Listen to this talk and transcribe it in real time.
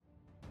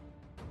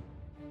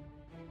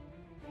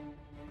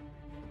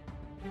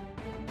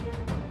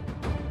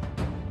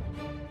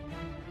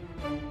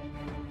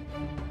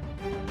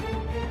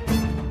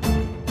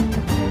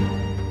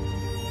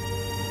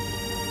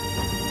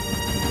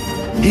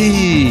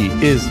He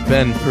is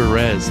Ben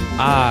Perez.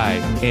 I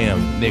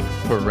am Nick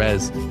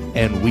Perez,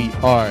 and we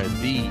are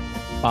the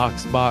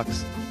Box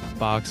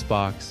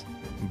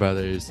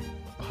Brothers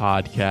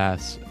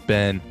podcast.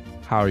 Ben,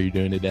 how are you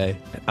doing today?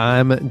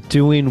 I'm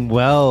doing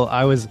well.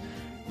 I was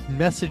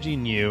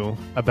messaging you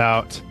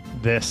about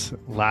this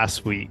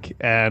last week,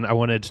 and I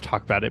wanted to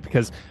talk about it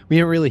because we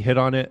didn't really hit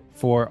on it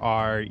for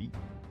our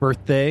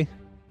birthday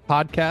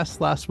podcast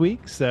last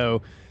week.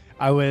 So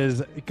I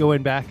was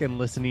going back and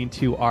listening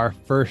to our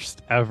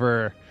first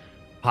ever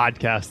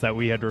podcast that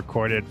we had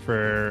recorded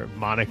for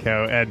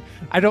Monaco. And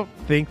I don't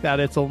think that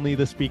it's only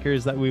the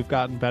speakers that we've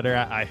gotten better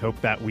at. I hope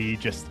that we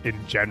just in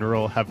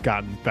general have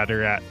gotten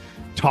better at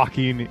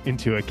talking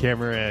into a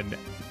camera and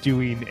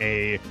doing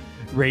a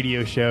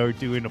radio show,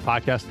 doing a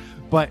podcast.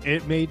 But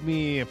it made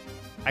me,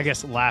 I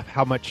guess, laugh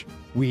how much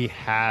we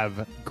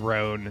have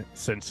grown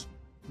since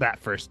that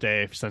first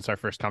day, since our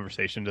first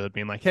conversation, to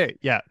being like, hey,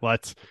 yeah,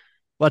 let's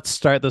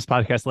start this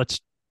podcast. Let's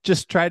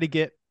just try to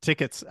get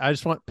tickets. I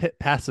just want pit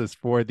passes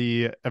for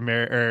the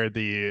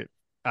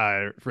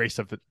race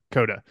of the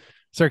Coda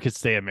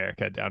Circuits Day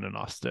America down in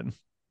Austin.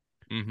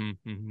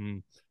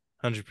 100%.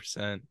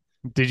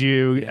 Did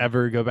you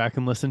ever go back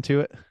and listen to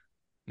it?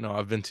 No,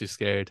 I've been too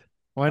scared.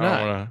 Why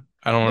not?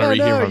 I don't want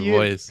to rehear my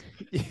voice.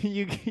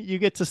 You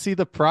get to see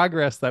the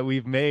progress that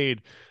we've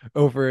made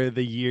over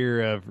the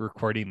year of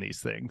recording these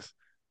things.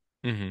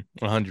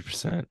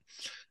 100%.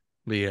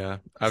 But yeah,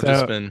 I've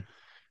just been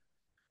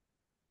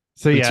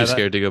too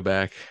scared to go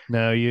back.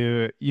 No,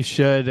 you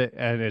should,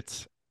 and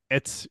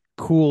it's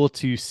cool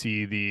to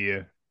see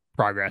the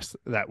progress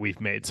that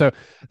we've made. So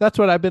that's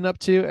what I've been up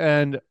to,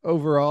 and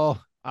overall,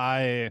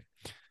 I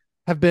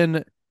have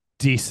been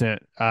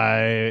decent.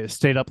 I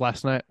stayed up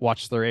last night,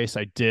 watched the race.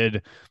 I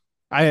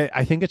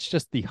think it's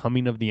just the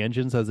humming of the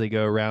engines as they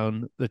go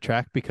around the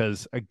track,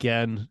 because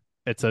again,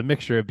 it's a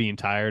mixture of being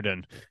tired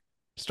and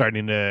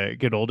starting to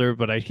get older,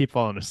 but I keep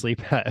falling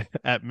asleep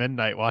at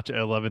midnight at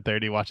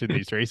 11:30 watching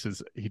these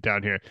races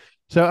down here.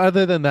 So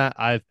other than that,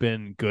 I've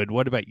been good.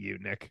 What about you,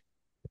 Nick?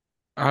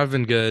 I've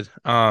been good.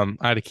 I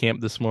had a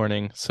camp this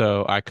morning,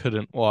 so I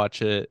couldn't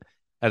watch it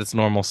at its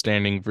normal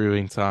standing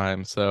viewing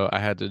time, so I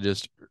had to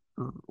just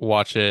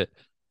watch it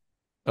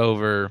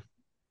over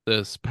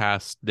this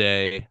past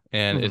day,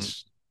 and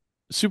it's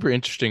super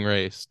interesting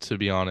race, to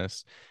be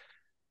honest.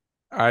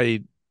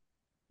 I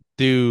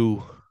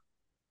do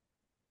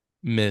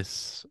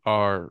miss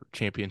our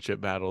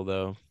championship battle,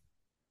 though.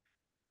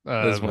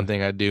 That's one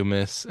thing I do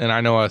miss, and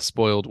I know I was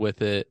spoiled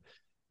with it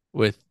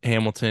with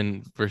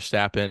Hamilton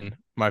Verstappen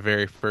my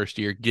very first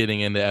year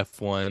getting into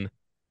F1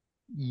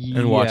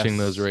 and watching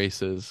those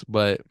races.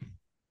 But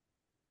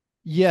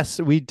yes,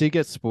 we did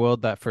get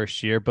spoiled that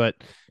first year, but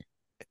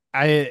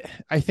I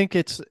think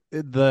it's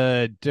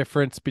the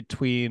difference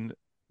between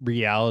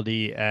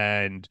reality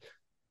and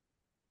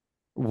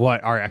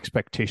what our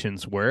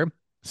expectations were.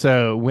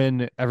 So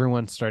when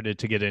everyone started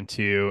to get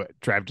into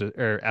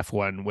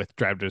F1 with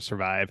Drive to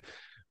Survive,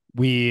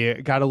 we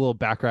got a little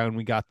background.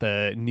 We got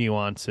the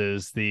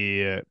nuances,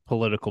 the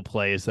political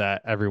plays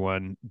that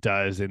everyone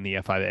does in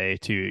the FIA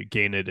to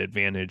gain an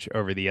advantage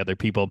over the other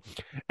people.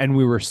 And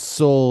we were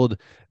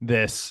sold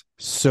this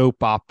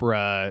soap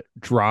opera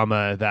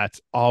drama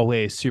that's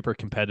always super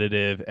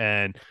competitive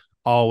and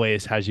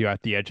always has you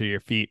at the edge of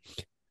your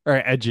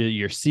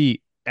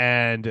seat.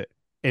 And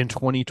in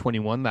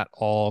 2021, that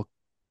all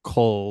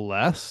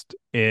coalesced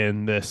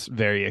in this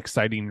very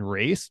exciting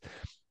race.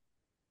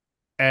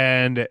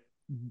 And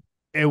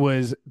it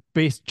was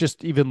based,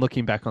 just even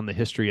looking back on the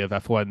history of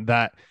F1,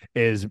 that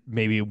is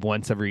maybe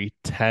once every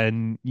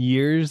 10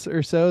 years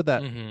or so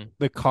that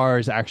the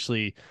cars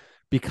actually,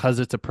 because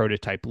it's a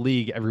prototype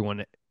league,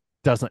 everyone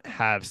doesn't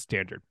have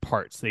standard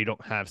parts. They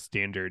don't have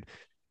standard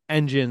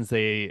engines.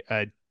 They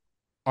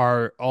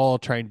are all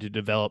trying to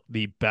develop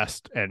the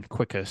best and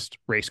quickest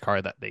race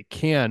car that they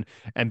can.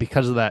 And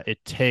because of that,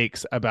 it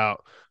takes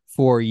about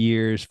 4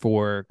 years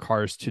for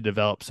cars to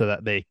develop so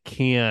that they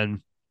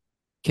can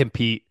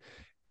compete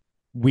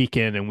week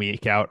in and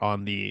week out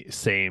on the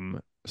same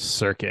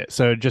circuit.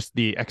 So just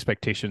the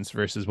expectations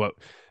versus what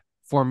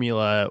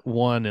Formula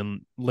One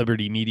and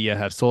Liberty Media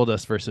have sold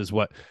us versus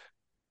what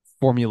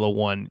Formula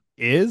One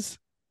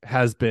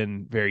has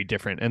been very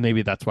different. And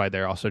maybe that's why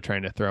they're also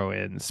trying to throw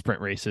in sprint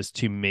races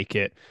to make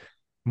it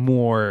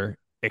more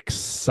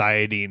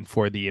exciting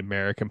for the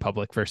American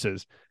public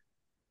versus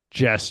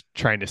just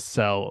trying to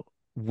sell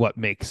what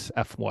makes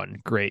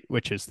F1 great,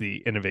 which is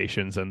the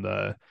innovations and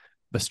the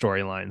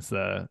storylines,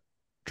 the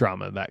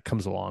drama that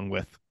comes along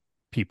with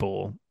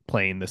people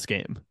playing this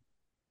game.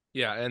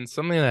 Yeah, and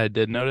something that I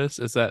did notice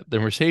is that the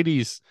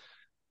Mercedes,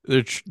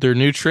 their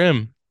new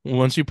trim,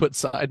 once you put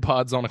side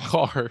pods on a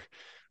car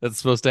that's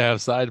supposed to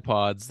have side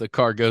pods, the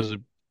car goes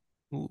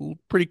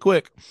pretty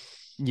quick.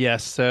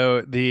 Yes,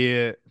 so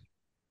the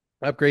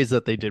upgrades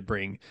that they did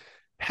bring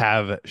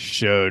have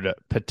showed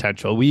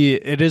potential.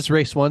 It is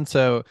race one,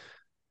 so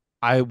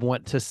I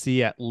want to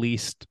see at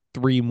least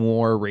 3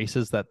 more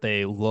races that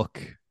they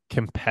look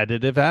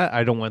competitive at.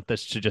 I don't want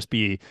this to just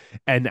be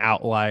an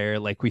outlier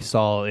like we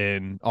saw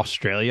in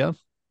Australia,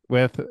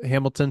 with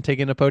Hamilton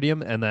taking a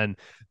podium, and then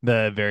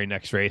the very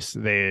next race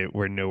they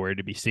were nowhere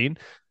to be seen.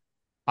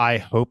 I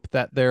hope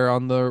that they're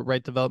on the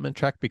right development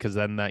track because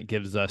then that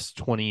gives us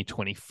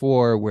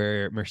 2024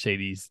 where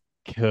Mercedes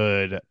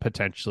could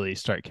potentially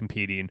start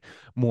competing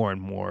more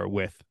and more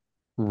with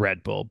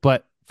Red Bull.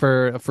 But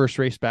for a first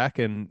race back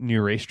and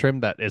new race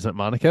trim that isn't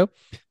Monaco,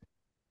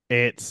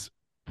 it's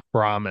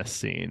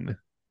promising,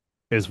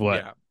 is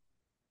what Yeah,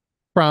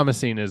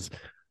 promising is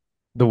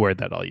the word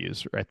that I'll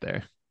use right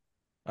there.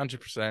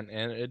 100%.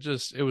 And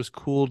it was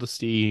cool to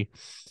see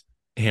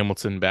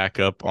Hamilton back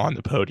up on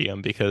the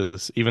podium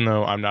because even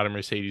though I'm not a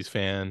Mercedes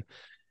fan,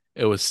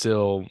 it was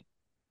still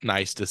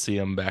nice to see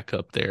him back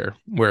up there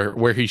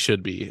where he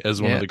should be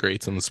as one of Yeah. the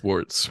greats in the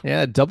sports.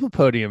 Yeah, double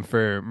podium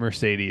for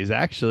Mercedes,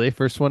 actually.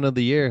 First one of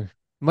the year.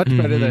 Much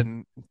better Hmm.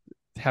 than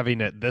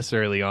having it this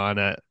early on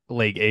at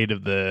leg 8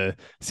 of the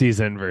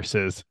season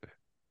versus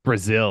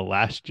Brazil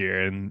last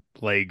year in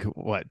leg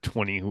what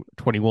 20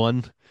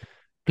 21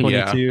 twenty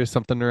Yeah. two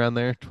something around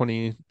there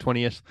 20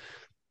 ish.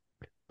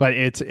 But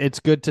it's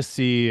good to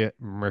see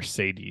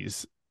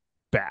Mercedes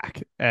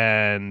back,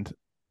 and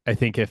I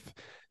think if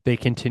they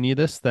continue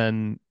this,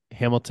 then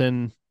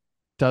Hamilton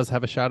does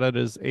have a shot at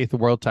his eighth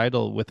world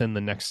title within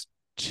the next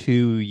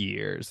 2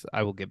 years.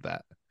 I will give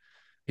that.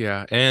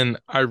 Yeah. And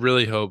I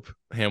really hope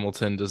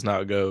Hamilton does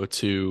not go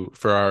to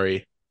Ferrari.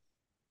 It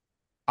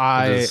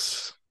I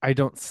is, I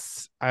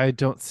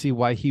don't see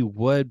why he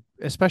would,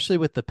 especially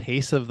with the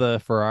pace of the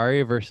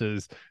Ferrari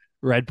versus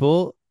Red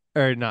Bull,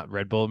 or not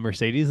Red Bull,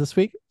 Mercedes this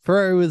week.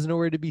 Ferrari was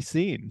nowhere to be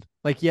seen.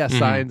 Like, yeah, mhm.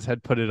 Sainz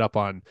had put it up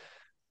on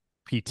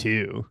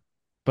P2,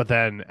 but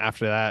then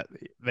after that,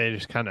 they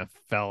just kind of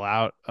fell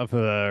out of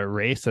the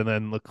race. And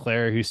then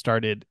Leclerc, who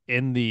started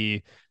in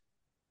the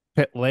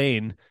pit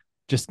lane,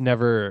 just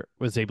never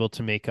was able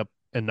to make up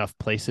enough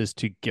places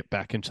to get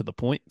back into the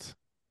points.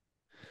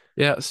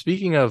 Yeah.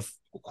 Speaking of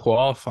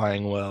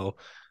qualifying well,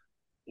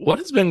 what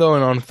has been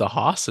going on with the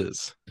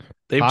Haas's?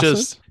 They've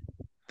Haas's, just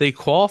they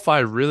qualify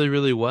really,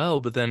 really well,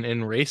 but then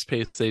in race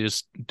pace they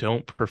just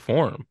don't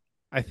perform.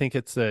 I think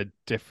it's a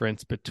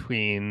difference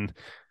between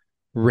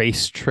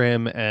race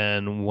trim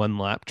and one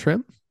lap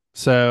trim.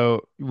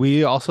 So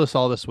we also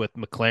saw this with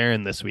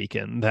McLaren this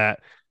weekend that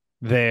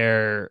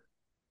their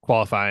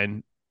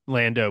qualifying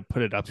Lando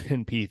put it up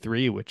in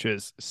P3, which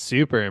is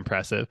super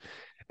impressive.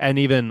 And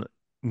even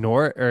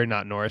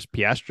not Norris,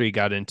 Piastri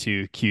got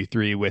into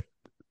Q3 with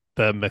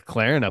the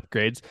McLaren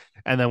upgrades.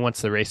 And then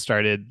once the race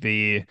started,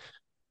 the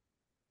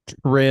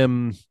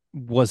trim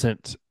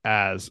wasn't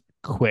as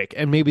quick.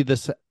 And maybe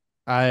this,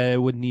 I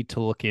would need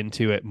to look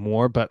into it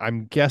more, but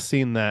I'm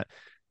guessing that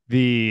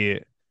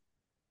the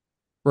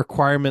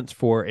requirements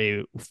for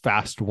a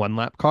fast one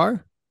lap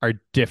car are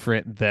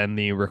different than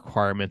the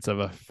requirements of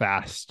a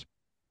fast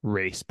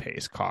race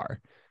pace car.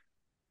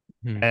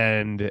 Hmm.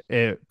 And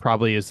it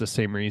probably is the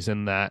same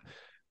reason that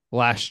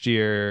last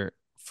year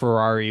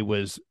Ferrari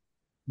was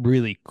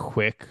really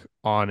quick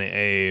on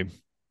a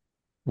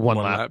one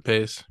One lap lap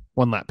pace.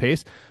 one lap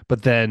pace,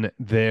 but then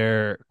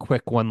their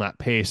quick one lap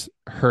pace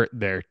hurt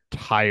their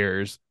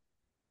tires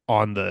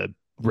on the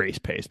race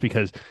pace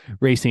because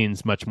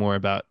racing's much more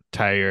about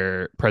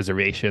tire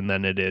preservation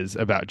than it is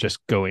about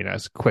just going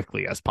as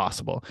quickly as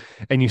possible.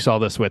 And you saw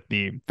this with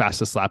the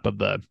fastest lap of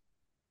the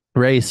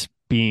race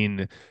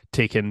being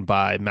taken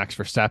by Max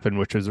Verstappen,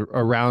 which was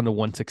around a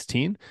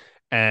 116,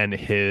 and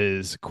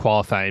his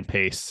qualifying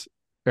pace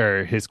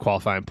or his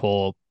qualifying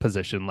pole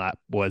position lap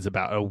was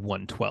about a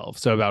 112.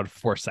 So about a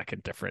 4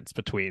 second difference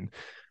between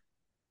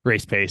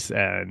race pace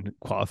and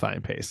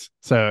qualifying pace.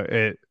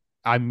 So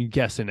I'm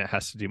guessing it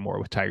has to do more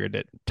with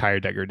tire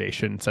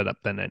degradation setup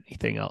than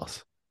anything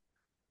else.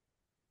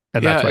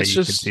 And Yeah, that's why it's you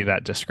can see just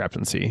that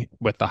discrepancy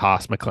with the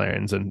Haas,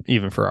 McLarens, and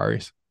even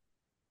Ferraris.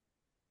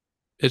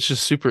 it's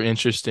just super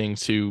interesting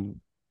to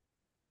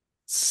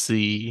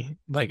see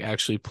like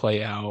actually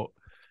play out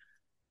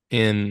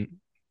in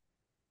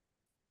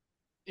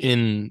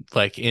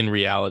in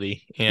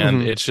reality.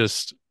 And Mm-hmm. it's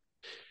just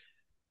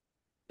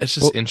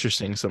Well,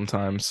 interesting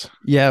sometimes.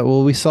 yeah,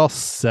 well, we saw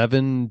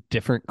 7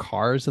 different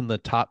cars in the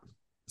top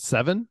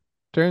 7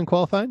 during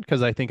qualifying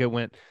because I think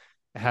it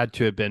had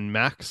to have been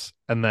Max,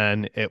 and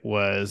then it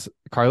was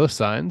Carlos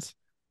Sainz,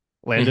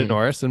 Lando Hmm.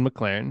 Norris, and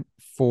McLaren.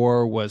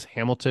 4 was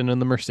Hamilton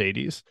and the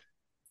Mercedes.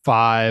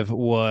 5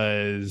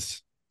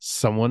 was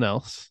someone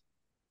else.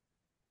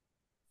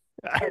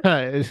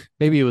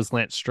 Maybe it was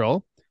Lance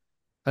Stroll.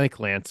 I think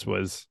Lance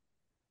was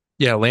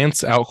Yeah,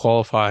 Lance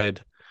outqualified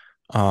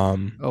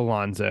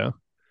Alonso.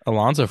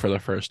 Alonso for the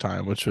first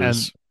time, which And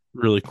was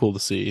really cool to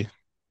see.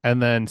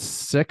 then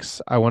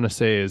 6, I want to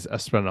say, is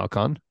Esteban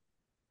Ocon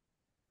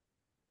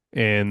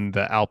in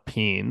the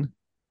Alpine.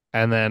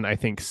 And then I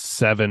think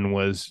 7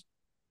 was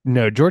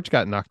no, George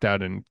got knocked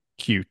out in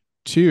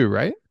Q2,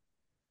 right?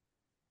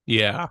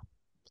 Yeah.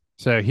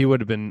 So he would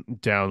have been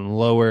down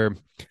lower.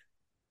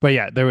 But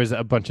yeah, there was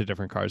a bunch of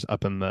different cars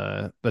up in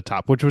the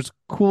top, which was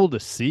cool to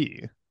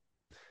see.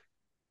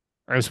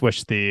 I just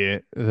wish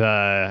the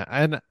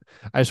and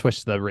I just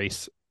wish the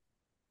race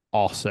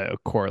also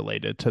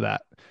correlated to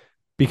that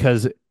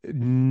because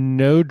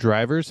no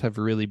drivers have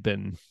really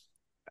been.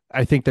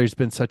 I think there's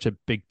been such a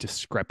big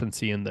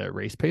discrepancy in the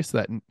race pace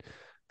that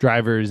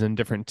drivers and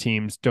different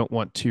teams don't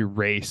want to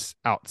race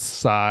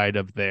outside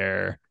of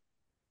their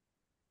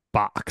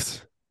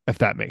box, if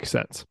that makes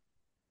sense.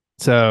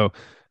 So,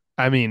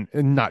 I mean,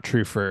 not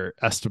true for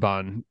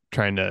Esteban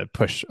trying to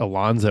push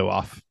Alonso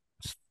off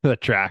the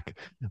track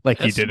like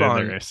he did in the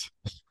Esteban, race.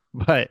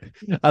 But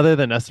other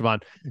than Esteban,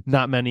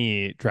 not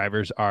many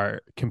drivers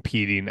are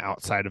competing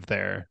outside of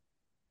their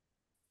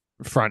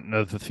front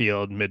of the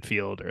field,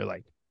 midfield, or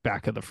like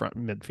back of the front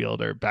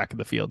midfield or back of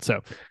the field.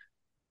 So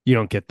you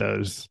don't get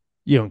those.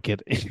 You don't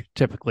get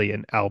typically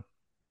an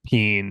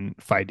Alpine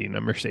fighting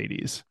a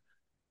Mercedes.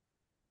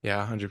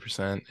 yeah,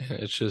 100%.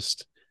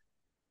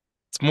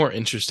 It's more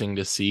interesting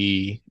to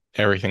see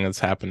everything that's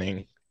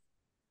happening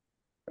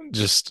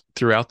just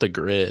throughout the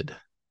grid,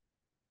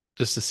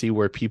 just to see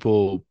where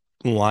people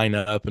line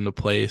up into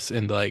place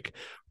and like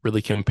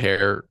really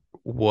compare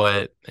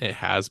what it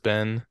has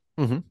been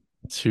Mm-hmm.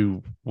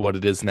 to what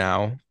it is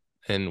now.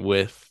 And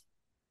with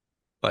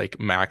like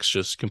Max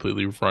just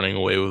completely running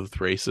away with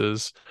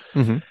races,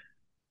 Mm-hmm.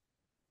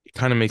 it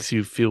kind of makes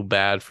you feel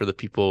bad for the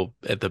people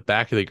at the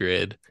back of the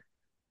grid,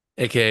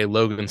 aka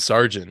Logan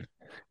Sargent.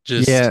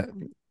 Just Yeah,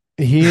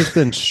 he's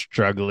been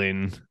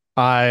struggling.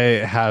 I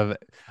have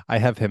I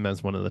have him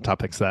as one of the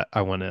topics that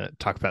I want to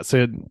talk about.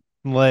 So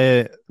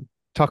let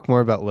talk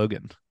more about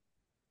Logan.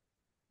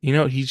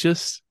 he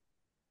just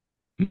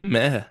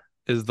meh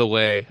is the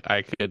way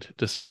I could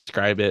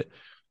describe it.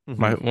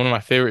 Mm-hmm. My one of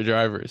my favorite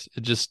drivers.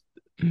 It just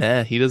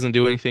meh. He doesn't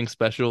do anything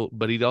special,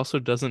 but he also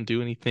doesn't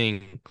do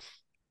anything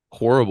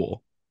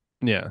horrible.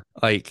 Yeah.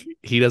 Like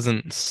he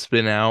doesn't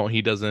spin out,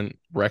 he doesn't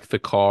wreck the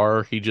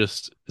car. He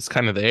just is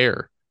kind of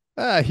there.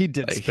 He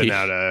did Like spin he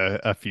out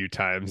a few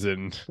times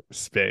in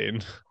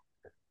Spain.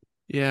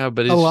 yeah,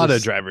 but A it's lot of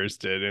just drivers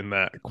did in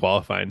that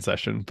qualifying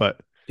session, but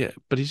yeah,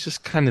 but he's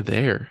just kind of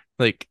there.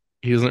 Like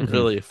he doesn't mhm.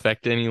 really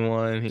affect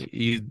anyone.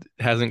 He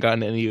hasn't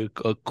gotten any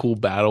a cool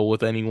battle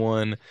with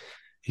anyone.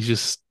 He's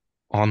just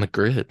on the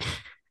grid.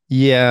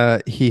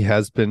 Yeah, he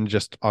has been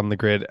just on the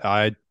grid.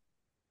 I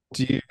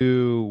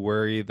do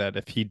worry that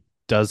if he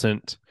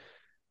doesn't,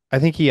 I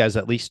think he has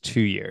at least 2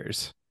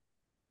 years.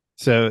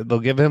 So they'll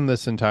give him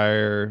this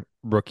entire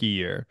rookie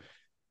year.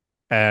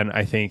 And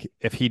I think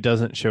if he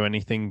doesn't show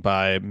anything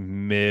by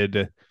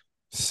mid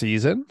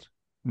season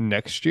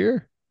next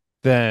year,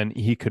 then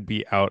he could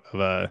be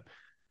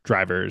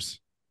driver's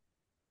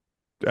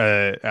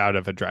out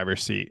of a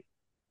driver's seat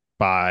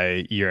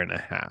by year and a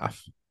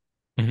half.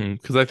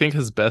 Because I think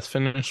his best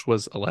finish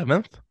was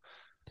 11th.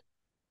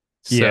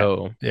 Yeah,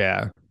 So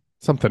yeah,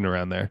 something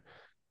around there.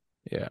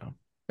 yeah.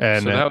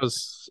 And So that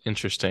was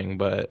interesting,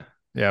 but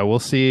yeah, we'll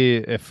see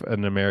if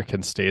an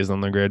American stays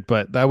on the grid,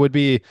 but that would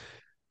be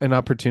an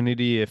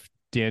opportunity if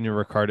Daniel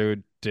Ricciardo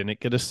didn't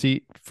get a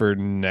seat for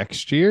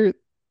next year.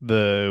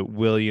 The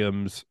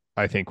Williams,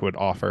 I think, would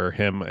offer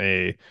him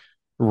a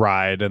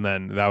ride, and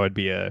then that would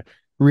be a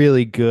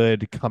really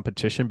good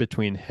competition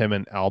between him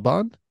and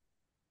Albon.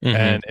 mhm.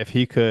 And if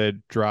he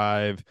could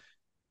drive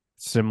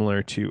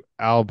similar to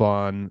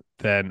Albon,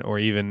 then or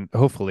even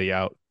hopefully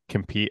out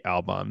compete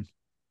Albon,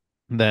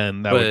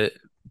 then that would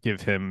But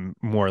give him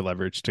more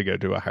leverage to go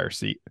to a higher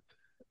seat.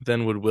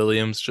 then would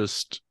Williams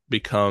just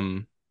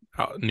become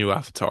new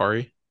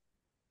AlphaTauri?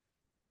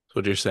 That's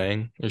what you're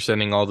saying? You're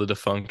sending all the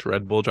defunct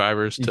Red Bull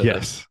drivers to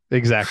Yes,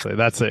 exactly.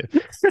 That's it.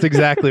 It's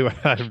exactly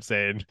what I'm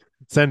saying.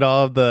 Send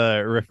all of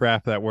the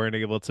riffraff that weren't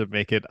able to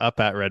make it up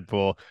at Red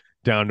Bull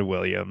down to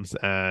Williams,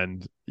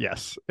 and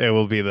yes, it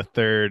will be the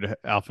third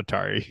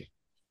AlphaTauri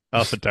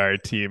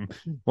team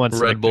once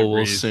Red Victor Bull will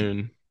Breeze.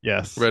 soon.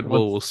 Yes, Red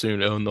Bull once will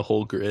soon own the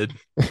whole grid.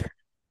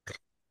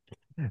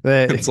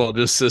 It's they, all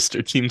just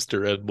sister teams to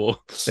Red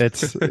Bull.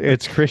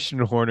 it's Christian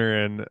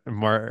Horner and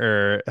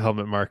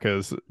Helmut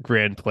Marko's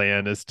grand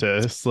plan is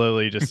to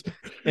slowly just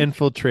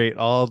infiltrate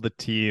all the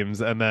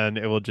teams, and then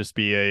it will just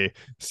be a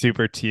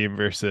super team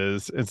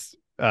versus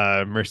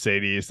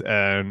Mercedes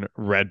and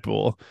Red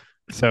Bull.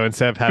 So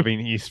instead of having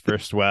East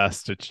versus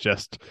West, it's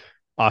just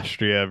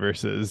Austria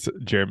versus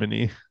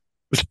Germany.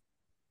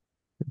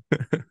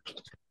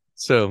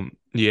 So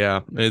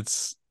yeah,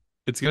 it's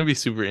gonna be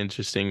super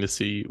interesting to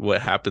see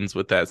what happens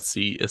with that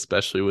seat,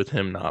 especially with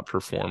him not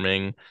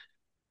performing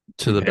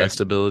to the Compared. best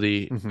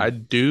ability. Mhm. I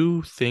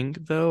do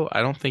think though,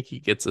 I don't think he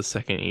gets a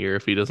second year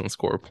if he doesn't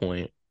score a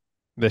point.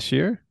 This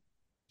year.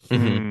 Hmm.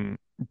 Hmm.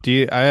 Do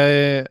you,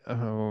 I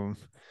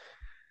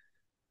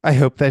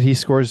hope that he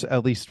scores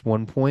at least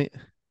 1 point.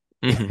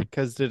 Hmm.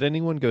 Because did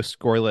anyone go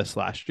scoreless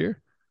last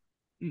year?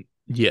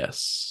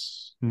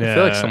 Yes. I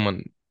feel like Nah.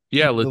 someone,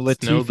 yeah,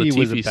 let's know Latifi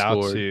was Latifi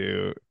about scored.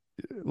 to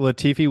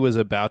Latifi was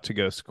about to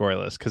go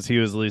scoreless because he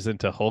was losing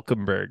to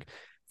Hulkenberg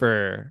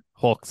for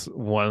Hulk's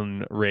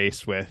one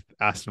race with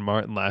Aston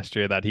Martin last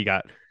year that he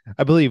got,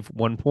 I believe,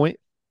 1 point,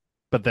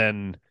 but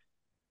then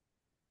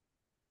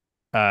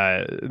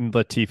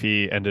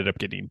Latifi ended up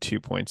getting 2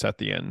 points at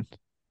the end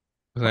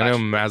 'Cause I know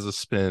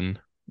last year.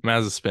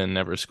 Mazepin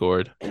never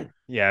scored.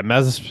 Yeah,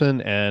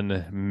 Mazepin and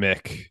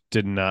Mick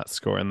did not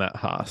score in that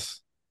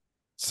Haas.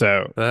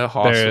 So That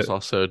Haas there, was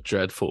also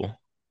dreadful.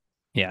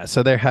 yeah,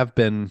 so there have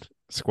been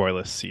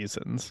scoreless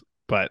seasons,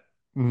 but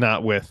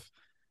not with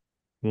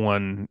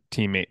one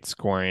teammate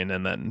scoring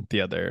and then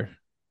the other.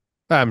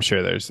 I'm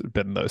sure there's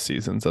been those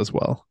seasons as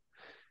well.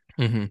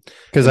 Hmm.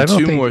 Because I And don't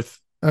two think. more.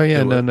 Oh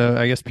yeah, Go no, ahead. no.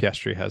 I guess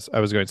Piastri has. I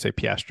was going to say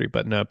Piastri,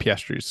 but no,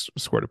 Piastri's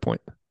scored a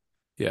point.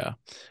 Yeah.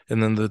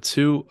 And then the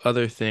two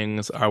other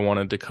things I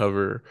wanted to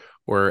cover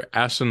were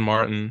Aston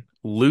Martin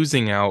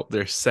losing out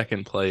their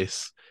second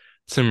place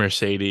to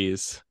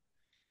Mercedes.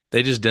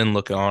 They just didn't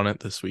look on it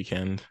this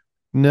weekend.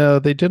 No,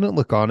 they didn't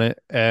look on it,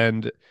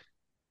 and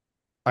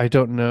I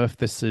don't know if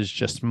this is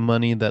just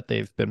money that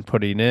they've been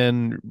putting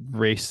in,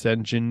 race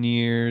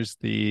engineers,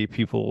 the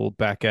people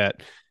back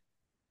at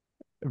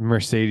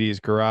Mercedes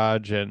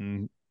garage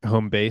and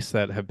home base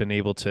that have been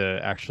able to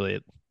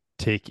actually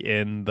take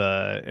in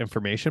the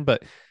information.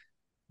 But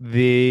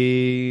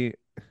the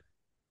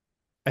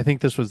I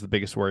think this was the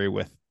biggest worry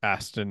with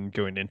Aston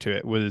going into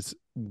it was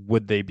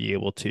would they be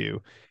able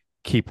to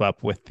keep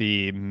up with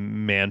the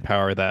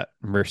manpower that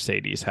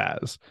Mercedes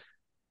has?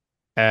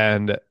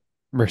 And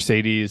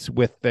Mercedes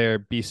with their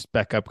B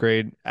spec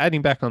upgrade,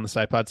 adding back on the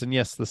side pods. And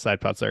yes, the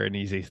side pods are an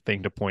easy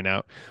thing to point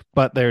out,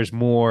 but there's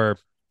more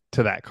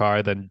to that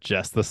car than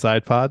just the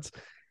side pods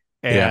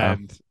Yeah.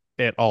 and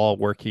it all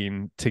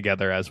working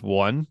together as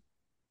one.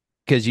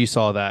 Because you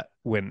saw that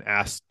when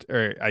asked,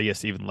 or I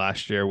guess even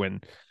last year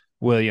when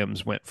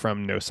Williams went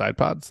from no side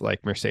pods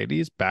like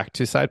Mercedes back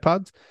to side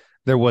pods,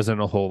 there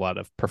wasn't a whole lot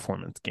of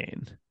performance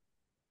gain.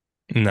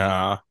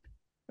 Nah.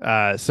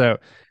 So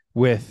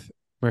with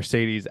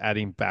Mercedes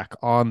adding back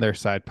on their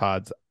side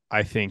pods,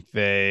 I think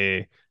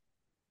they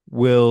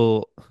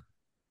will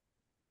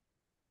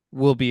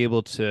will be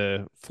able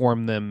to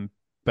form them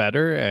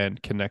better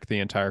and connect the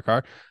entire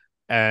car.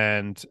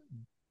 And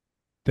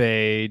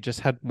they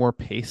just had more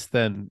pace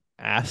than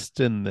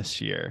Aston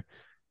this year.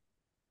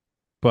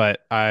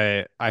 But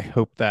I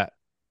hope that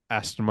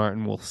Aston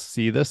Martin will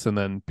see this and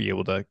then be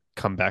able to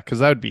come back because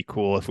that would be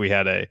cool if we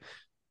had a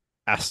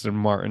Aston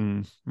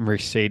Martin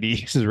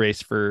Mercedes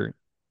race for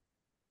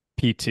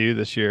P2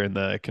 this year in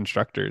the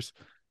constructors.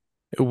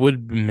 It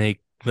would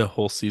make the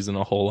whole season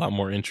a whole lot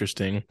more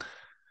interesting.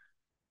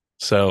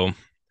 So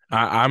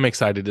I'm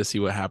excited to see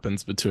what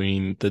happens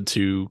between the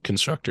two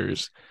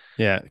constructors.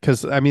 Yeah,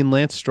 because I mean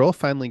Lance Stroll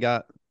finally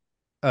got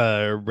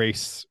a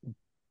race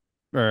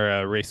or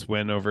a race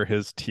win over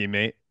his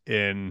teammate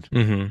in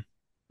Hmm.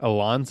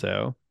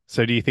 Alonso.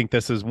 So do you think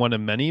this is one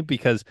of many?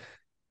 Because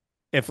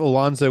if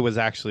Alonso was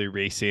actually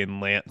racing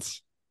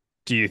Lance,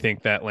 do you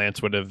think that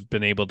Lance would have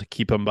been able to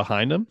keep him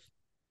behind him?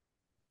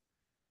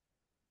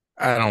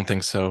 I don't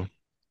think so.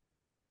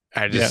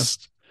 I Yeah.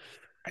 just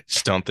I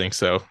just don't think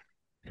so.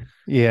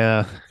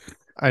 Yeah.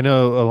 I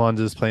know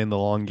Alonso's playing the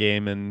long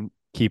game and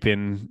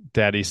keeping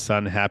daddy's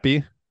son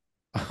happy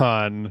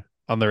on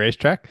the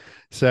racetrack.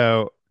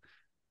 So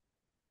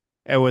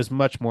it was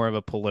much more of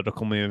a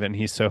political move, and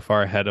he's so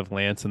far ahead of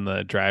Lance and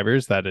the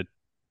drivers that it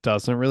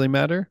doesn't really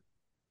matter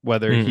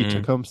whether he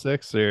took Mm-mm. home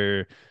six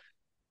or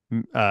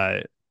uh,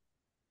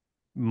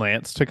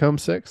 Lance took home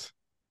six.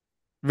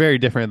 Very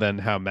different than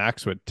how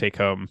Max would take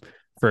home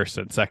first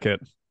and second,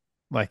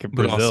 like in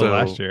But Brazil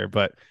last also year.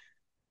 But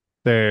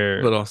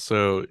they're, but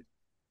also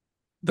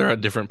they're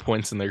at different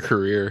points in their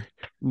career.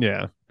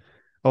 yeah,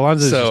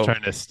 Alonso's just So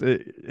trying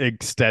to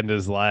extend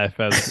his life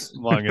as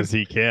long as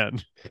he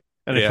can.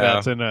 And if yeah.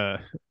 that's in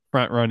a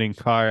front running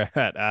car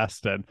at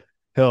Aston,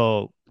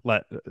 he'll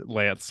let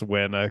Lance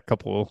win a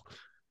couple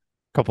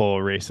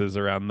of races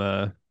around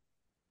the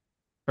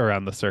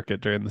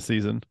circuit during the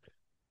season.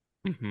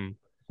 Hmm.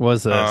 What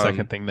was the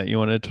second Um, thing that you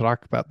wanted to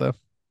talk about though?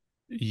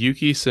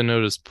 Yuki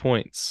Tsunoda's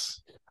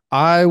points.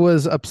 I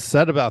was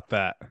upset about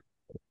that.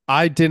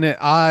 I didn't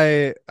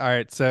I all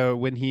right, so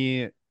when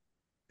he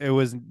it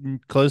was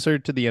closer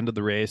to the end of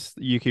the race,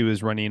 Yuki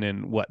was running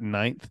in what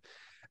ninth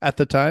at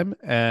the time,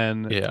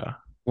 and Yeah.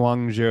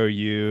 Wang Zhou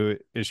Yu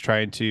is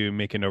trying to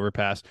make an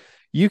overpass.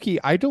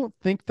 Yuki, I don't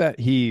think that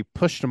he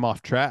pushed him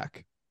off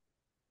track.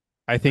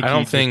 I think I he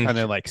don't just kind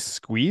of think like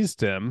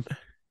squeezed him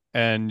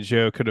and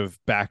Joe could have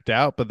backed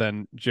out, but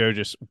then Joe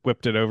just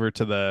whipped it over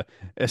to the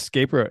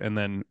escape route and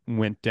then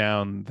went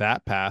down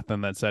that path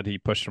and then said he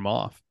pushed him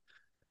off.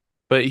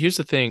 but here's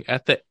the thing,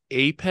 at the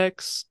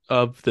apex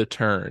of the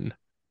turn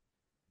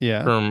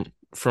Yeah.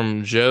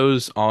 from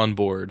Joe's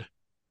onboard,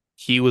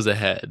 he was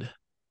ahead.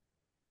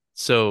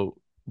 So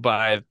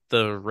by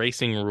the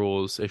racing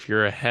rules, if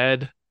you're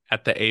ahead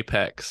at the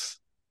apex,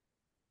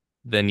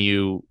 then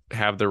you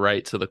have the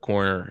right to the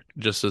corner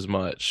just as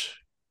much.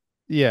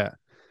 Yeah.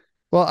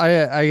 Well,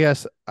 I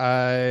guess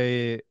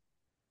I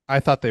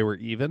thought they were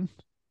even.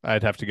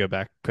 I'd have to go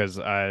back because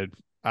I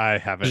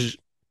haven't. J-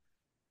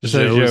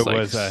 So Joe Joe is like,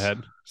 was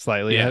ahead,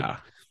 slightly ahead. yeah,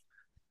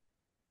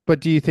 But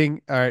do you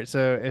think, all right,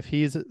 so if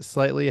he's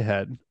slightly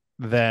ahead,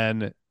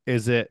 then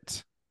is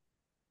it,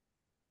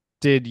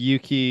 did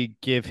Yuki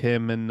give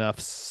him enough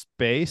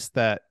space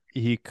that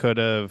he could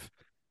have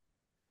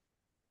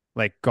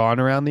like gone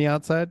around the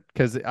outside?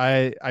 Because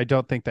I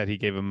don't think that he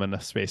gave him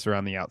enough space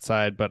around the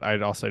outside, but I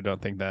also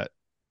don't think that.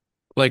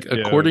 Like, Yeah.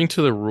 according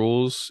to the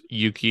rules,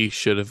 Yuki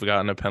should have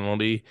gotten a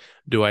penalty.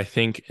 Do I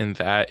think in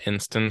that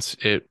instance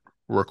it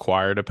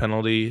required a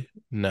penalty?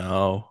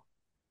 No.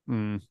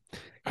 Mm. I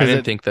Because didn't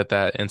it think that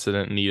that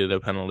incident needed a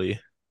penalty.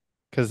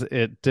 because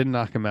it did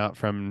knock him out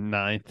from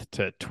ninth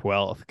to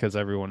 12th because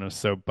everyone was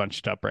so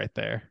bunched up right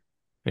there.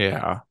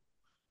 Yeah.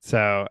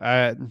 So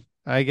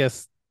I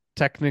guess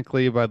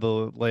technically by the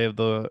lay of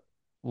the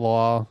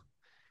law,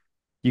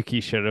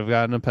 Yuki should have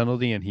gotten a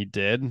penalty and he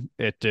did.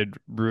 It did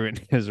ruin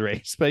his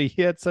race, but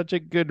he had such a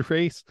good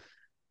race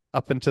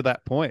up until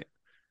that point.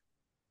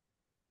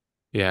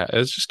 Yeah. It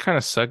was just kind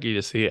of sucky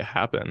to see it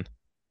happen.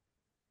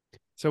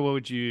 So what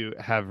would you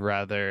have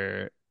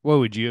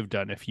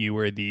done if you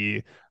were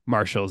the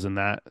marshals in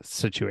that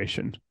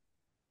situation?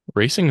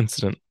 Racing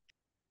incident.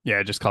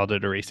 Yeah, just called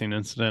it a racing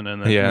incident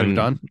and then Yeah. moved And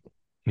on.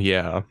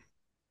 yeah.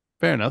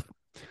 Fair enough.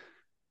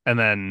 And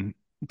then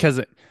because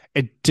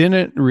it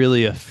didn't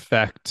really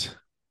affect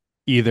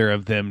either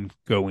of them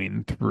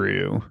going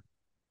through.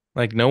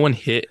 Like, no one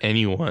hit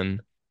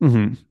anyone.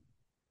 Mm-hmm.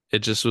 It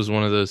just was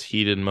one of those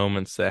heated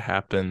moments that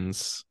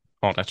happens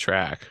on a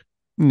track.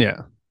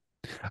 Yeah.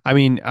 I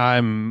mean,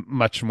 I'm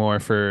much more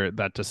for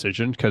that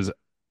decision because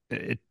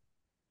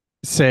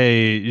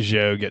say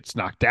Zhou gets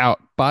knocked out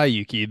by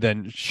Yuki,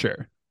 then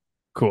sure,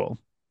 cool.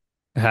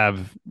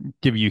 Have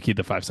give Yuki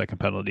the 5 second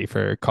penalty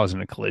for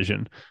causing a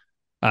collision.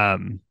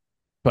 Um,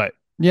 but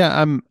yeah,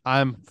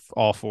 I'm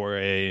all for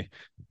a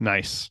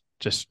nice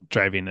just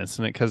driving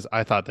incident because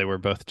I thought they were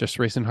both just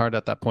racing hard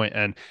at that point,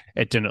 and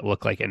it didn't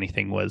look like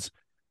anything was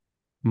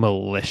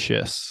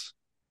malicious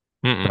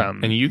Mm-mm.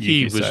 And from Yuki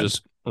Yuki's was side.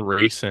 just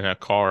racing a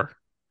car.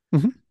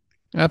 Mhm.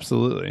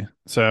 Absolutely.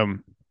 So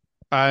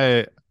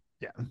I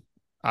yeah,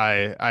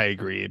 I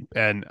agree.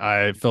 And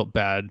I felt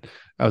bad.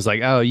 I was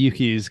like, oh,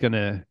 Yuki's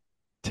gonna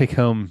take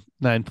home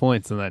 9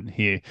 points, and then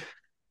he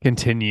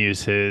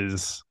continues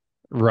his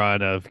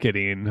run of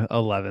getting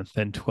 11th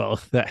and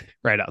 12th that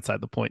right outside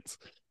the points.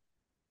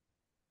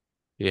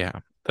 Yeah.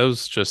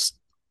 Those just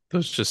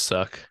those just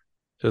suck.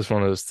 Just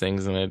one of those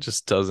things and it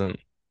just doesn't.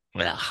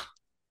 Yeah.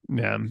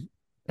 Yeah.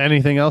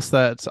 Anything else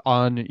that's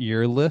on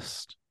your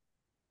list?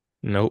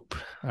 Nope.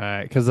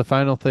 Because the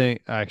final thing,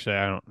 actually,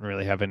 I don't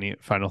really have any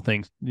final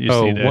things. You just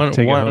Oh, need to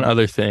take it one home.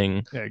 other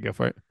thing. Yeah, go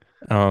for it.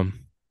 Um,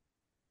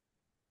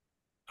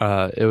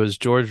 it was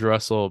George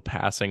Russell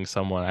passing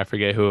someone. I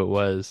forget who it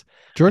was.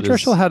 But George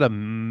Russell his had a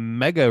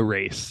mega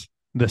race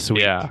this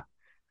yeah, week.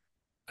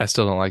 I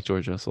still don't like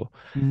George Russell.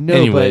 No, but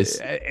Anyways,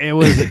 it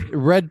was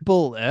Red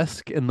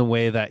Bull-esque in the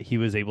way that he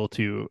was able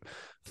to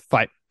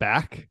fight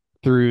back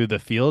through the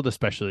field,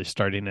 especially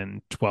starting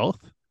in 12th,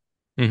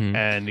 mhm.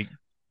 and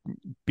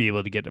be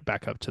able to get it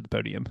back up to the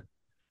podium.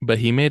 But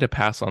he made a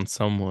pass on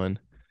someone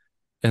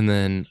and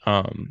then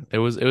it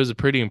was a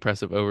pretty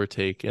impressive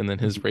overtake and then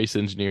his race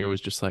engineer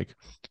was just like,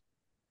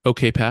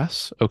 "Okay,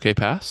 pass. Okay,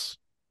 pass."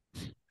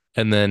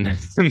 And then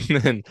and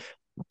then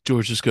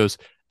George just goes,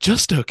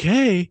 "Just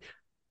okay."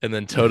 And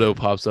then Toto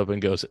pops up and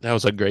goes, "That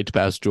was a great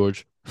pass,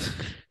 George."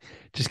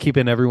 Just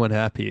keeping everyone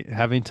happy,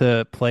 having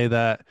to play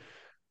that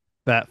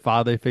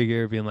father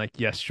figure, being like,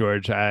 "Yes,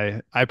 George,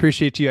 I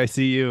appreciate you. I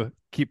see you.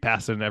 Keep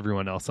passing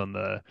everyone else on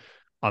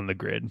the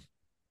grid."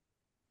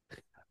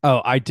 Oh,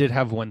 I did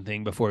have one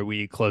thing before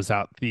we close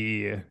out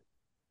the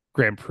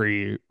Grand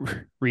Prix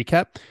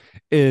recap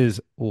is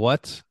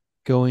what's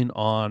going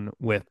on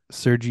with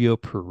Sergio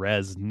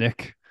Perez,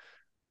 Nick,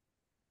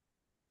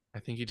 I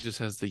think he just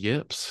has the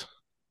yips.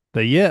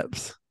 the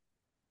yips.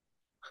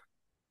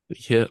 The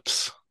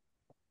yips.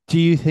 Do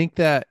you think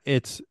that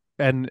it's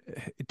and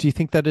do you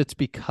think that it's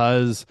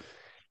because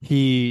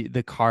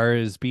the car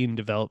is being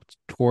developed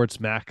towards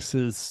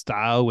Max's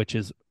style, which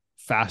is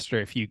faster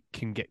if you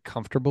can get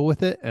comfortable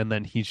with it, and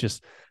then he's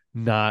just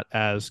not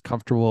as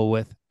comfortable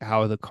with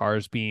how the car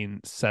is being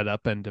set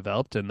up and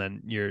developed, and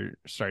then you're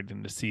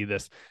starting to see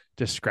this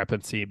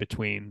discrepancy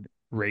between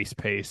race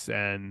pace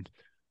and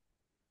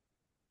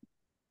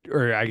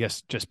or I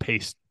guess just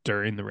pace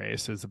during the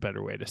race is a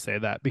better way to say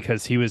that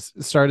because he was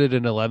started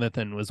in 11th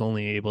and was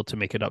only able to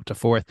make it up to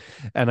fourth.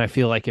 And I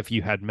feel like if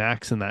you had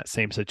Max in that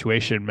same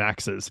situation,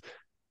 Max is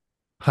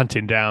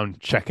hunting down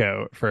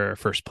Checo for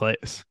first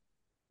place.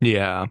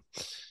 Yeah.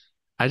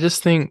 I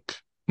just think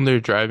their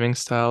driving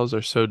styles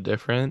are so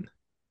different.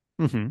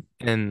 Mm-hmm.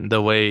 And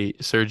the way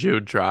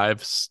Sergio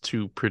drives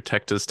to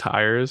protect his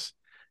tires,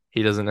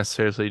 he doesn't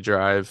necessarily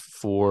drive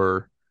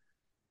for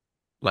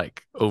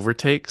like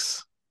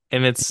overtakes.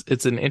 And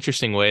it's an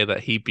interesting way that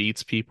he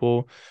beats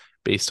people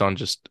based on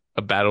just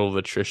a battle of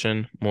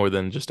attrition more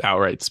than just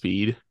outright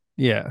speed.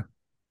 Yeah.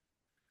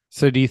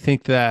 So do you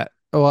think that?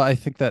 Well, I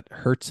think that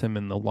hurts him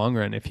in the long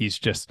run if he's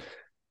just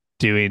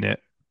doing it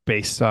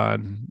based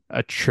on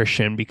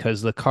attrition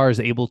because the car is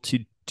able to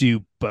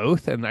do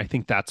both. And I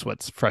think that's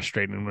what's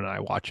frustrating when I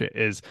watch it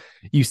is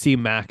you see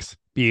Max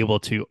be able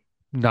to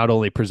not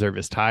only preserve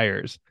his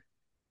tires,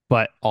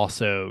 but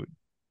also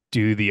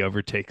do the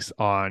overtakes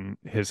on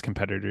his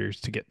competitors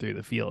to get through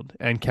the field.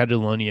 And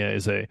Catalonia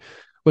is a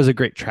was a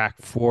great track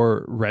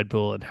for Red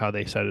Bull and how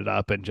they set it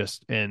up and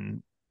just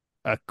in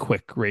a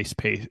quick race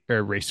pace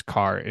or race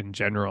car in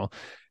general.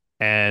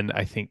 And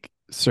I think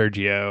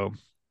Sergio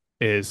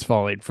is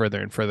falling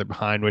further and further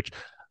behind, which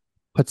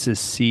puts his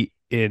seat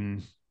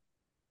in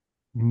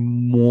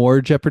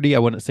more jeopardy. I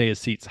wouldn't say his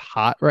seat's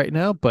hot right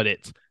now, but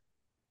it's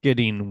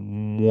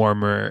getting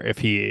warmer if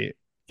he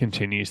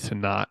continues to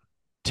not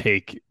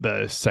take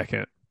the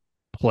second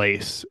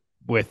place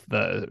with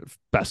the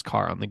best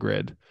car on the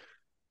grid.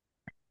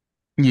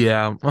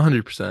 Yeah,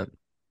 100%.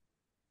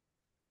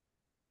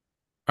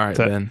 All right,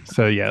 So, Ben.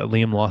 so yeah,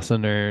 Liam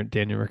Lawson or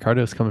Daniel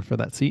Ricciardo is coming for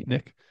that seat,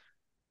 Nick.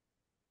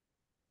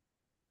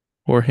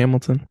 Or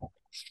Hamilton.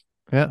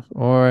 Yeah,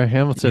 or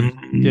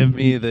Hamilton. Give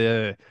me Mm.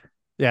 the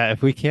yeah.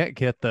 If we can't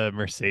get the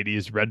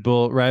Mercedes Red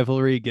Bull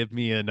rivalry, give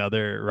me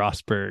another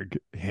Rosberg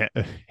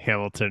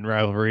Hamilton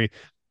rivalry,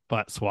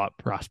 but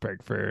swap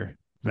Rosberg for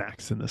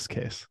Max in this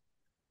case.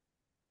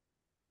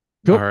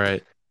 All Cool.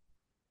 right.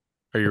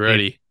 Are you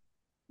Ready,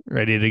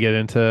 ready? ready to get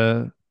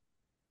into.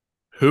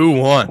 Who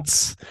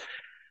wants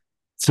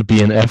to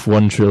be an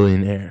F1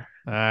 trillionaire?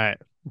 All right,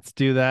 let's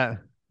do that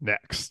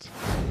next.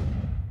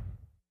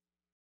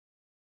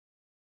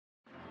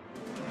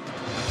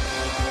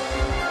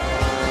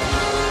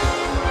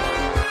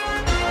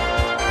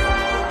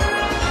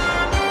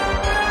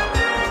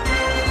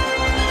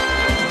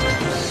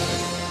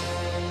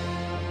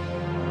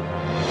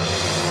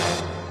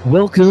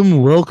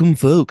 Welcome,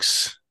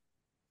 folks,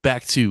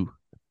 back to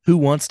Who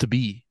Wants to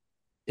Be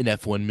an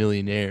F1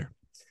 Millionaire?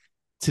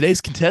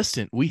 Today's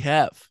contestant, we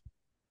have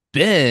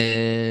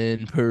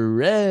Ben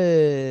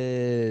Perez.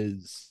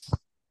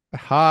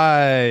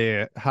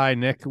 Hi,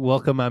 Nick.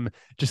 Welcome. I'm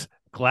just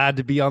glad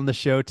to be on the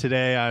show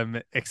today.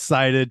 I'm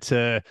excited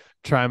to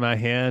try my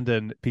hand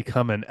and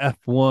become an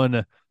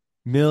F1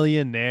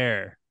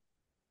 millionaire.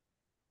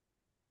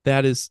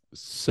 That is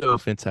so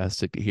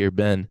fantastic to hear,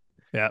 Ben.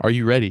 Yeah, Are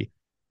you ready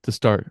to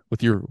start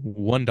with your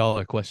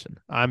 $1 question?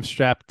 I'm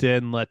strapped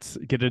in. Let's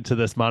get into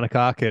this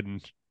monocoque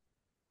and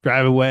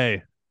drive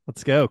away.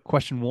 Let's go.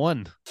 Question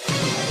one.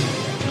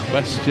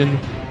 Question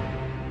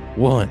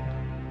one.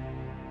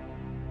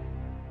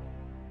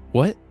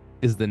 What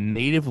is the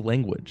native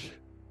language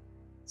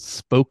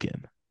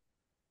spoken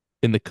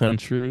in the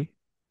country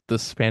the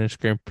Spanish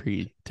Grand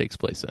Prix takes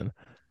place in?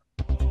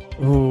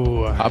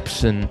 Ooh.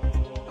 Option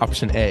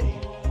A,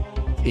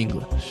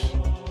 English.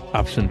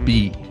 Option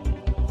B,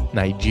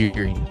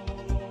 Nigerian.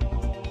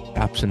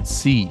 Option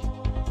C,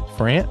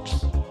 French.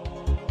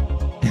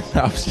 And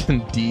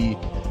option D,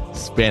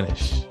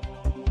 Spanish.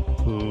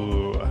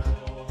 Ooh.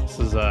 This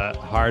is a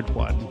hard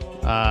one.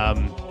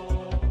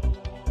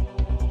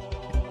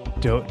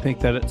 Don't think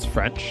that it's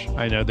French.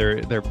 I know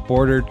they're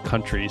bordered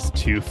countries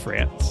to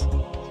France,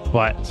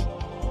 but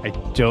I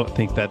don't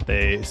think that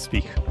they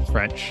speak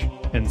French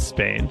in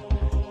Spain.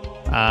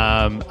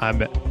 I'm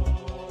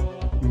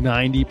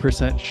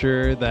 90%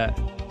 sure that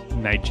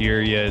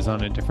Nigeria is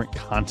on a different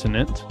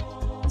continent,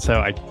 so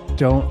I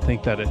don't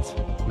think that it's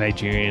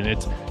Nigerian.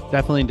 It's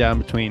definitely down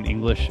between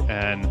English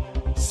and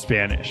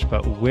Spanish,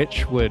 but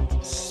which would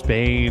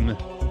Spain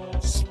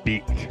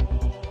speak?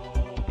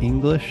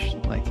 English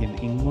like in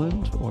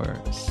England or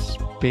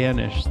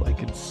Spanish like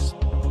in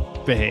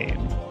Spain?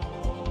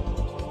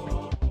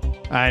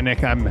 All right,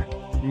 Nick, I'm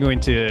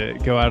going to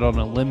go out on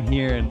a limb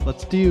here and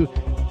let's do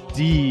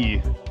D,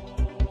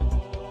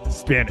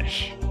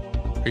 Spanish.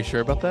 Are you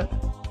sure about that?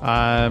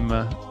 I'm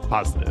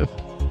positive.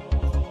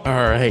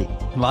 All right.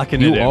 Locking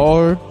You it in.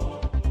 are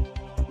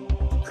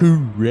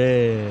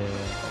correct.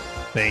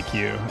 Thank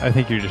you. I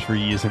think you're just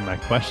reusing my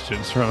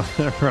questions from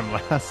from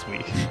last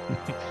week.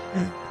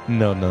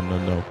 No.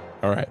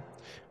 All right.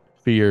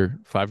 For your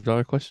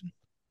 $5 question?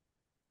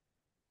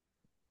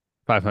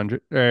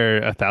 500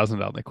 or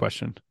 $1,000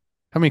 question.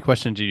 How many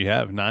questions did you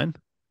have? 9?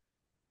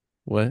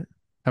 What?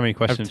 How many I have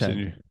questions did 10.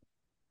 you?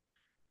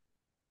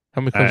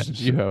 How many All right, questions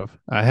do you have?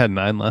 I had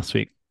 9 last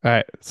week. All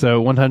right,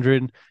 so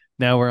 100.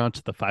 Now we're on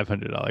to the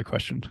 $500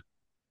 question.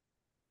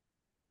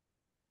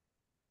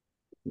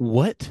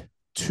 What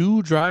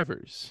two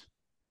drivers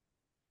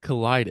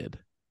collided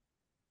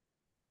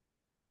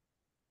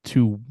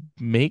to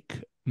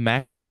make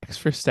Max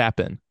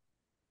Verstappen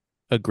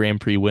a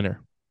Grand Prix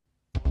winner?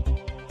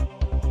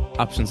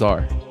 Options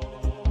are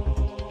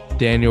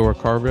Daniel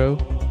Ricciardo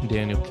and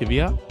Daniel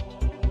Kvyat,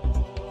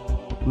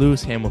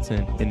 Lewis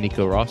Hamilton and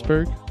Nico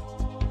Rosberg,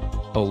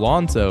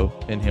 Alonso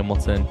and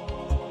Hamilton,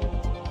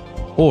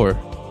 or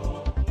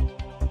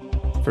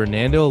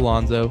Fernando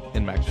Alonso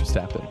and Max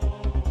Verstappen.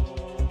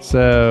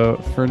 So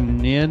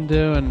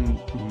Fernando and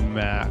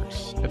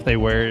Max, if they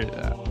were,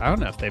 I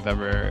don't know if they've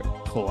ever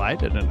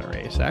collided in a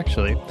race,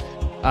 actually.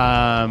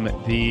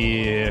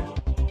 The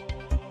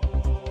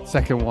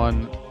second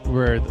one,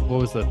 what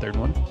was the third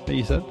one that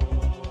you said?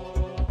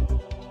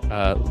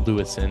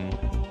 Lewis and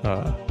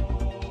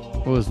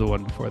What was the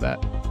one before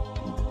that?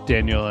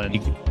 Daniel and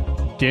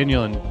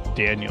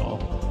Daniel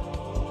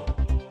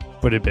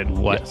would have been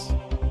what? Yes.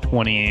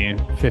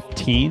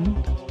 2015,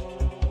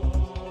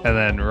 and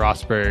then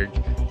Rosberg,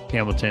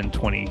 Hamilton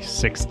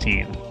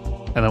 2016,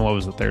 and then what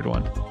was the third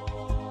one?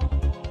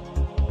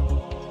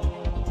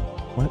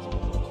 What?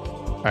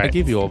 All I right.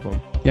 gave you all of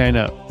them. Yeah, I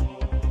know.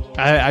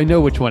 I know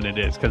which one it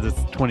is because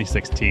it's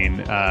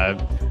 2016.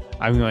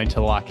 I'm going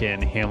to lock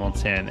in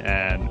Hamilton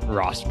and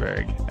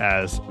Rosberg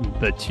as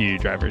the two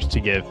drivers to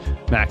give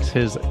Max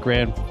his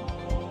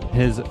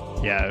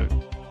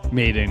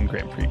maiden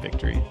Grand Prix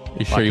victory.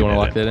 You sure you want to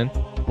lock that in?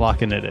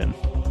 Locking it in.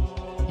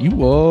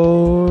 You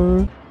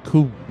are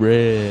correct.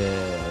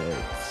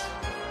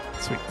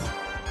 Sweet.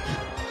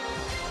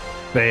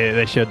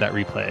 They showed that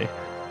replay,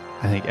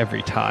 I think,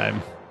 every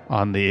time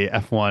on the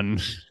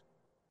F1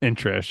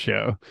 intro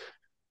show.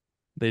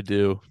 They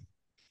do.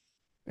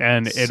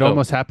 And it So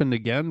almost happened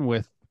again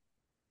with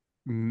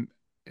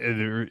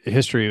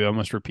history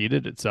almost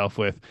repeated itself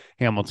with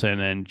Hamilton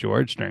and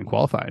George during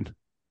qualifying.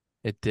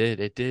 it did.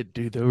 It did.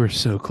 Dude, they were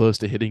so close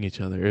to hitting each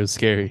other. It was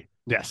scary.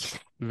 Yes,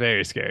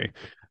 very scary.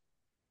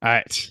 All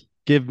right,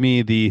 give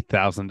me the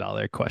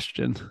 $1,000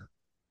 question.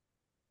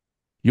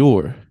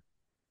 Your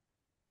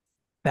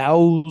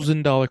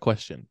 $1,000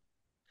 question.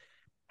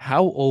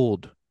 How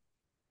old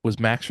was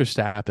Max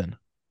Verstappen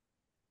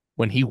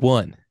when he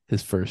won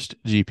his first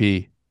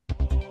GP?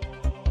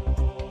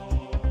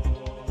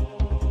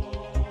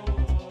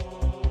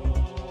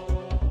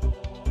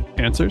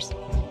 Answers?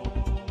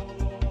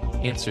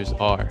 Answers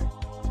are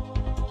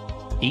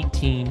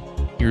 18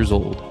 years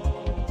old,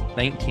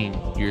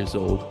 19 years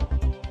old,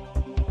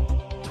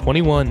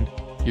 21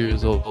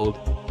 years old,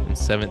 and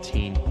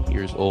 17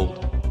 years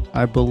old.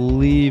 I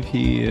believe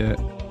he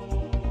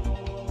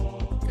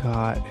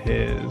got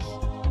his.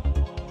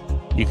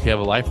 You could have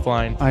a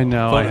lifeline. I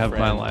know I Phone a have my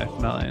friend.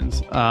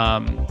 lifelines.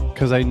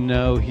 Because I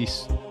know he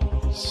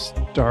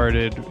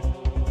started.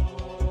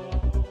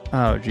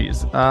 Oh,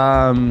 geez.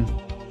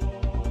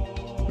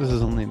 This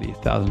is only the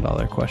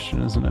 $1,000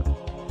 question, isn't it?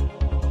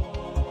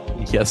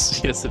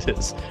 Yes, yes, it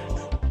is.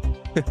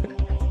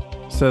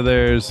 So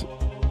there's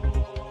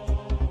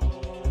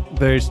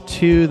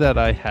two that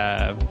I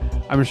have.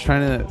 I'm just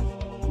trying to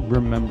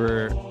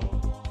remember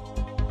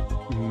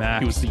Max.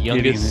 He was the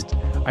getting- youngest.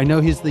 I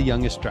know he's the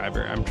youngest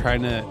driver. I'm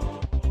trying to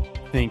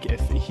think if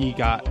he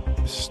got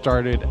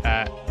started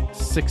at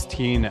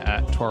 16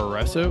 at Toro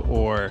Rosso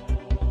or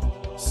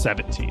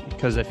 17.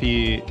 Because if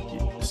he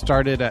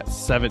started at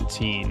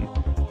 17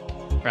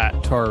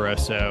 at Toro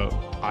Rosso,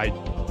 I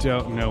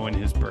don't know when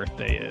his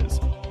birthday is.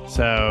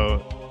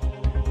 So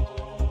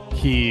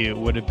he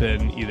would have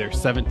been either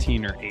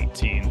 17 or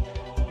 18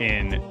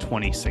 in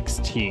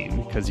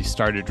 2016 because he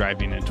started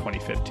driving in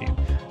 2015.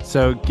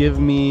 So give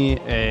me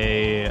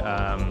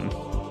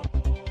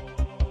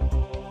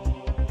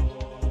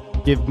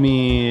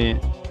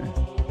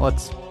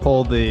let's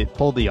poll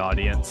the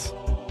audience.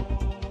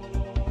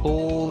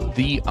 Pull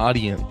the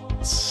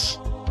audience.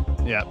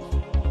 Yeah.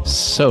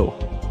 So,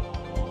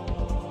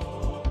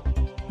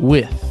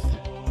 with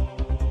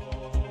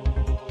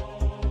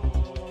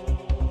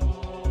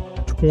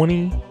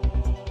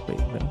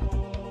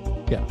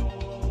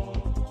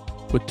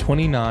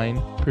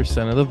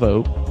 29% of the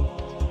vote,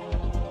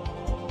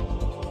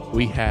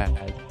 we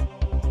had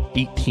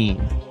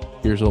 18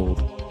 years old.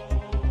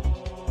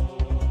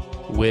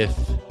 With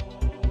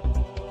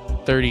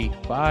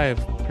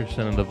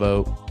 35% of the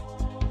vote,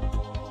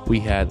 we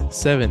had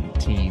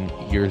 17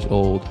 years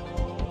old.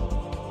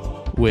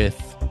 With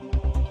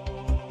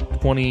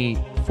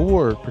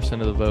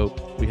 24% of the vote,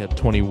 we had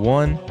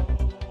 21.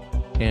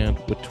 And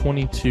with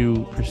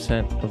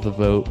 22% of the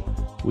vote,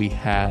 we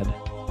had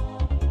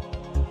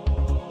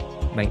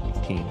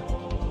 19.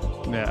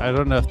 Yeah, I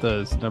don't know if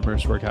those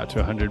numbers work out to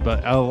 100,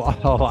 but I'll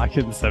lock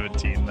in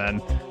 17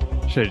 then.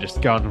 Should have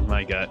just gone with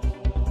my gut.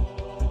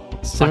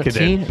 Lock it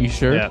in. 17? You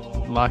sure? Yeah,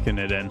 locking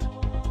it in.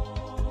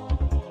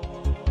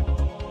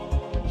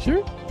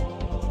 Sure?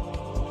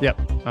 Yep,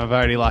 I've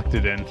already locked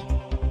it in.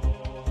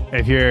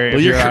 If you're Well,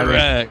 you're audience,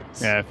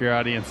 correct. yeah, if your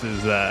audience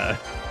is the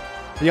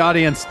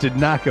audience did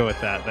not go with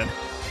that, then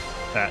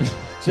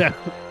that.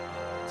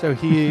 So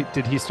he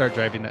start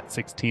driving at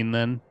 16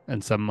 then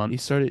in some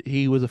months?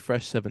 He was a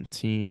fresh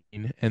 17,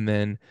 and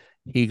then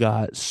he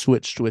got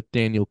switched with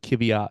Daniel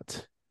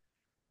Kvyat.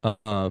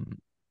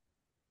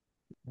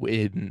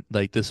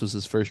 This was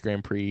his first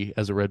Grand Prix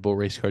as a Red Bull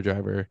race car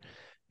driver,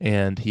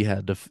 and he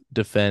had to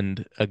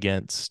defend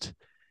against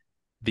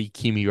the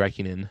Kimi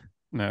Räikkönen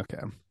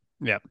Okay.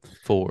 Yep.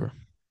 for.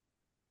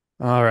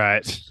 All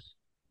right.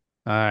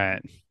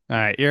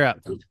 You're up.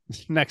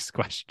 Next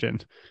question.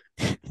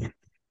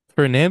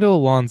 Fernando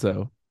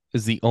Alonso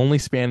is the only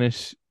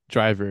Spanish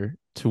driver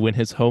to win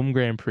his home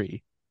Grand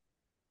Prix.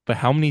 But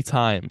how many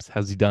times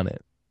has he done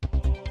it?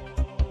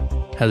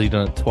 Has he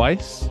done it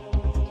twice?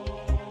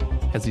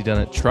 Has he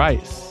done it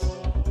thrice?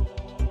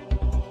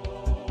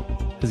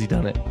 Has he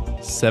done it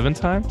 7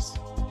 times?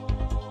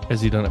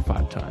 Has he done it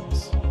 5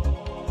 times?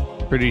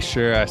 Pretty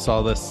sure I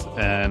saw this,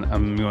 and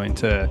I'm going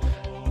to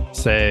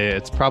say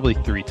it's probably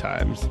 3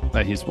 times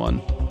that he's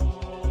won.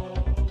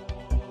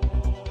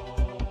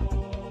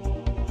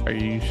 Are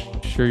you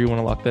sure you want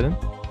to lock that in?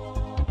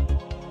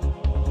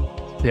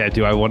 Yeah,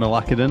 do I want to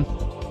lock it in?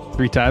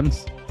 3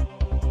 times?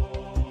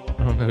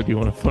 I don't know. Do you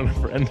want to phone a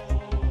friend?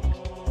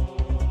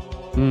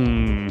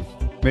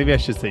 Maybe I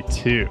should say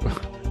 2.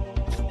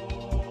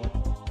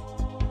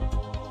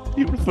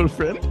 You would put a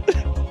friend?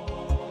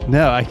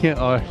 No, I can't.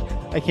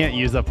 I can't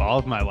use up all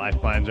of my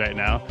lifelines right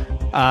now.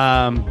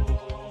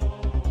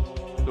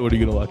 What are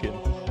you gonna lock in?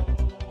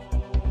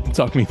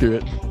 Talk me through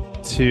it.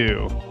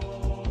 2,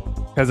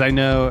 because I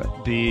know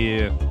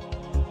the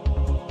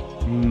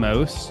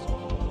most.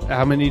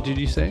 How many did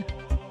you say?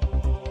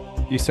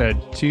 You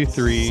said 2,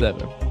 3,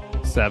 7,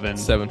 7,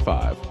 7,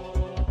 5.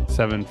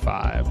 7,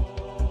 5.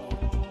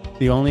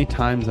 The only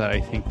times that I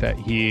think that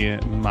he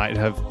might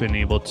have been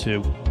able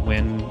to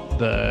win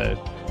the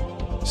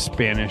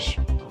Spanish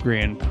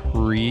Grand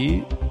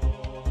Prix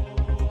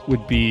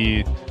would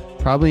be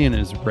probably in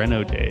his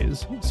Renault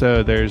days.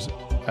 So there's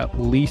at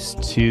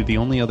least 2. The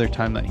only other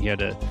time that he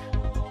had a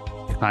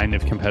kind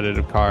of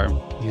competitive car,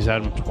 he's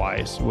had them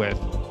twice with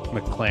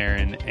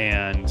McLaren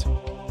and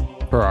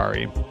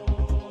Ferrari.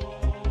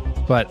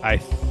 But I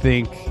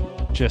think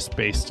just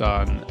based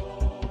on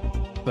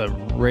the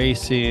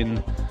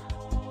racing,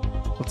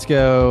 let's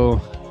go.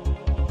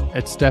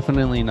 It's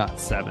definitely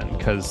not 7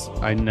 because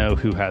I know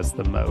who has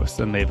the most,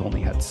 and they've only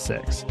had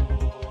 6.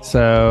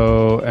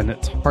 So, and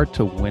it's hard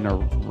to win a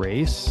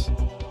race.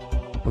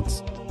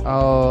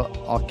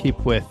 I'll keep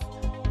with.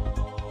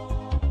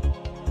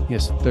 He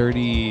has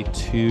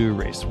 32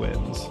 race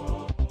wins.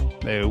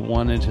 They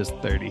wanted his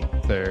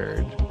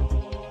 33rd.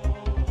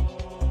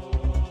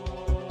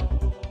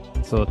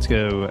 So let's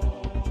go.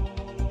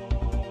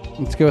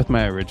 Let's go with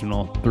my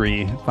original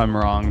 3. If I'm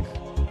wrong.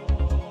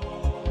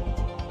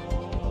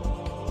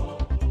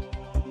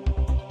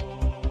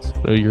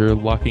 So you're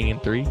locking in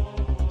 3?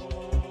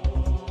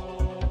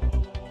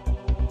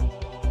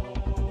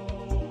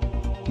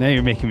 Now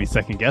you're making me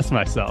second guess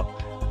myself.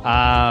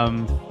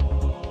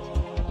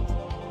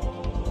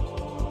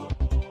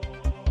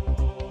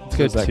 Let's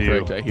go Is that 2.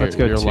 correct? I hear Let's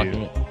go you're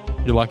 2.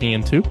 You're locking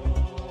in 2?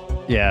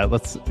 Yeah,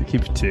 let's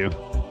keep it 2.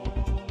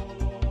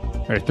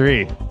 Or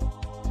 3.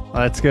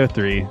 Let's go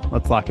 3.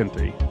 Let's lock in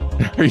 3.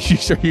 Are you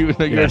sure you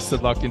guys Yes.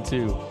 said lock in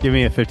 2? Give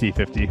me a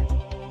 50-50.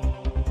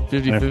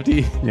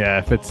 50-50? Yeah,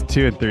 if it's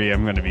 2 and 3,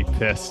 I'm going to be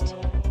pissed.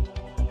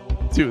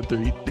 2 and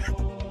 3.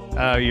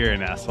 Oh, you're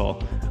an asshole.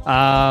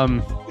 I'll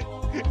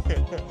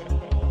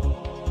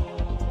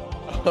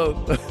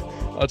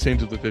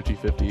change it to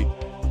 50-50.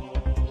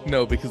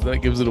 No, because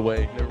that gives it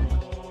away. Never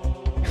mind.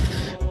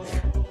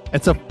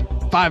 It's a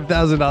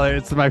 $5,000.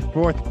 It's my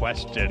 4th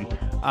question.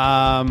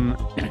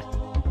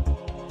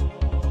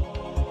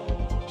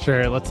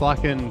 Sure, let's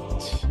lock in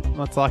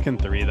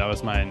 3. That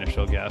was my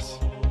initial guess.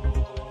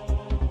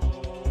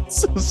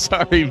 So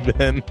sorry,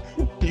 Ben.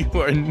 You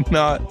are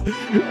not a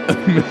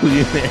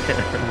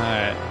millionaire. All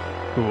right,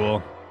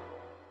 cool.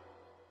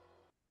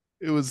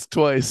 It was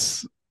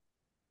twice.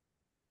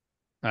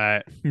 All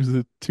right, He was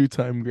a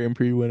 2-time Grand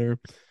Prix winner,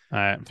 all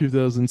right,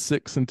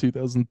 2006 and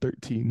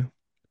 2013.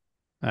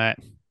 all right.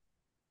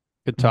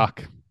 Good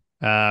talk.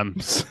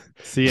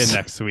 See you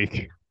next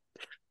week.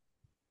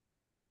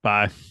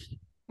 Bye.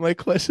 My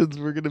questions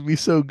were going to be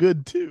so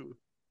good, too.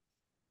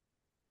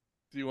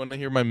 Do you want to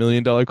hear my $1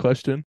 million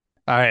question?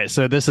 All right,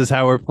 so this is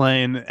how we're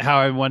playing How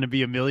I Want to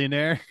Be a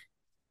Millionaire.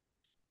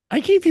 I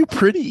gave you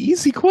pretty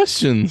easy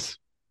questions.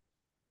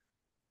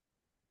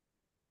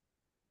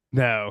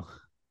 No.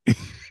 All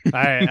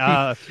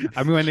right,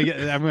 I'm going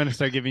to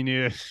start giving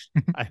you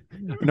I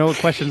know what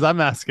questions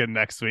I'm asking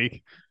next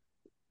week.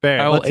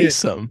 Fair. I'll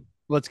ace them.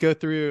 Let's go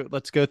through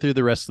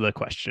the rest of the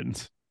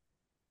questions.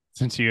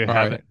 Since you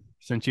have it,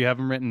 since you have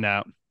them written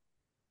out.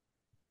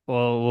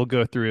 We'll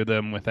go through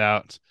them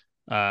without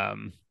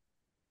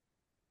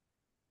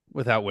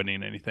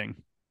winning anything.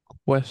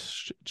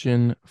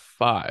 Question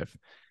 5.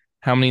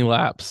 How many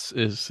laps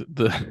is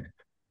the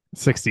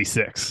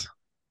 66?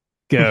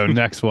 Go.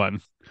 Next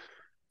one.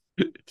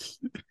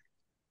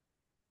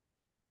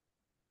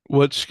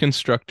 Which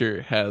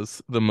constructor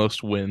has the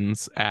most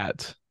wins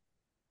at?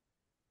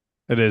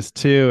 It is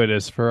 2. It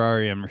is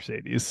Ferrari and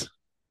Mercedes.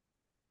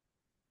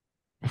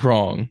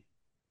 Wrong.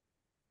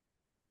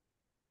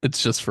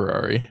 It's just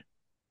Ferrari.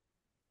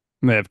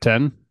 They have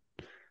 10.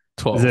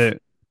 12. Is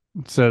it?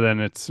 So then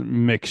it's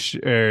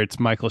it's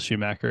Michael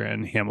Schumacher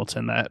and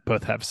Hamilton that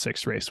both have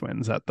 6 race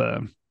wins at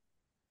the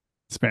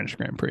Spanish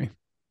Grand Prix.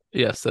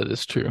 Yes, that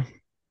is true.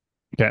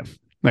 Okay.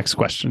 Next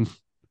question.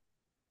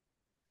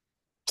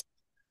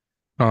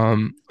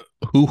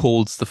 Who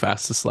holds the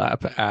fastest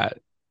lap at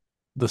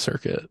the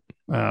circuit?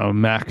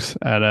 Max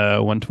at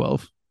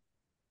 112.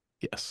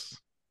 Yes.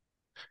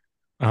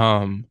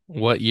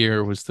 What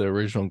year was the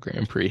original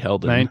Grand Prix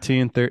held in?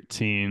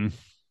 1913.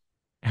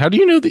 How do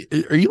you know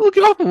are you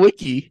looking off a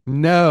wiki?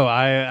 No,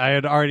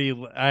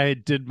 I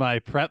did my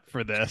prep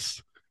for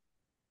this.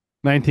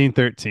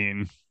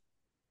 1913.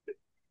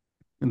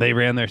 They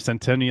ran their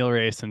centennial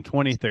race in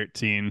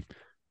 2013.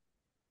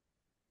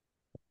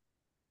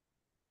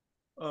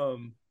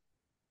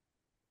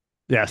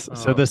 Yes,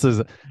 so this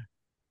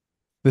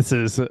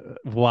is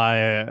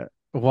why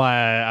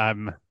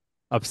I'm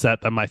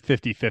upset that my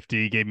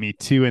 50-50 gave me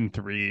 2 and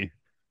 3.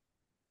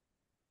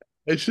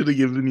 I should have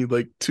given you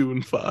like 2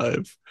 and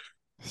 5.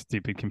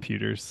 Stupid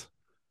computers.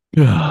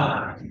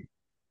 Yeah.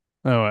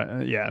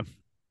 Oh, yeah.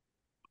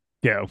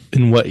 Go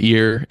In what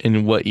year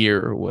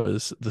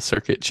was the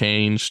circuit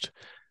changed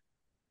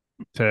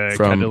to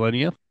from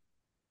Catalonia.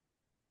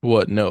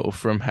 what? No,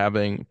 from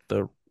having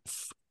the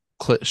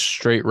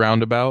straight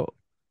roundabout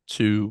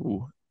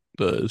to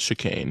the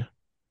chicane.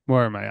 What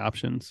are my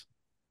options?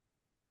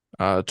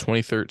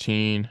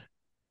 2013,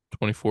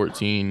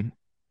 2014,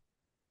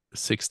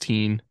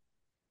 16,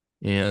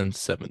 and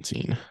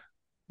 17.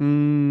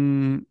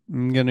 I'm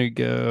gonna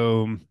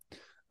go.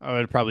 I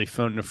would probably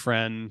phone a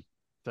friend.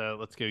 So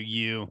let's go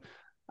you.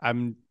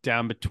 I'm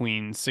down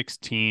between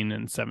 16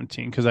 and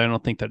 17 because I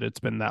don't think that it's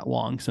been that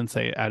long since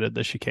they added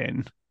the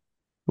chicane.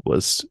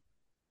 Was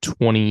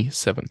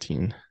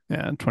 2017.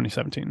 Yeah,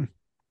 2017.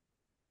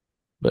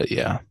 But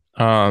yeah.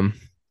 Um,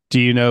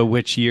 Do you know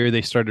which year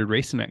they started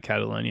racing at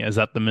Catalonia? Is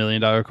that the $1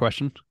 million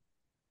question?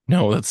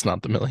 no, that's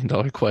not the $1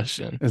 million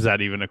question. Is that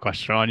even a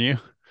question on you?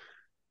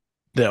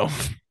 No. All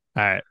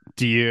right.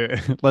 Do you,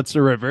 let's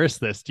reverse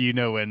this. Do you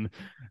know when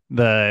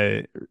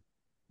the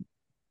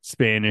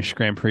Spanish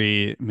Grand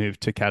Prix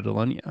moved to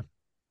Catalonia?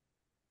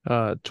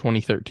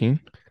 2013.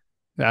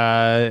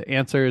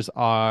 Answers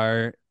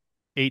are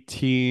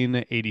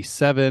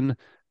 1887,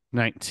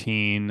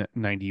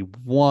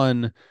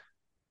 1991,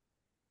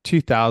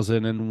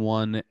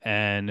 2001,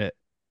 and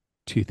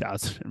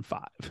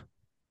 2005.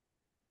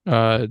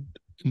 The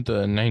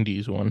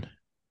 90s one.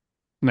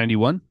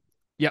 91?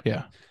 Yep.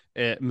 Yeah.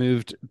 It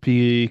moved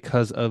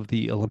because of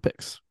the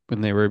Olympics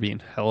when they were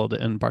being held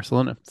in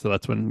Barcelona. So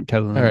that's when All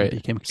Catalonia right.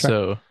 became a track.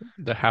 So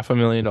the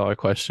 $500,000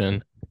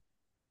 question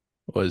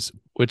was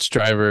which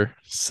driver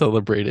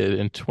celebrated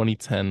in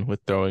 2010 with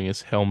throwing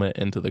his helmet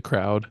into the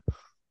crowd?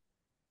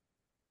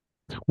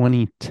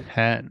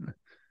 2010.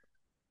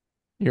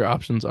 Your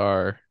options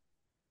are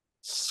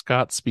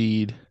Scott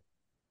Speed,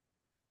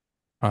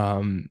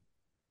 um,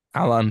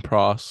 Alan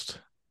Prost,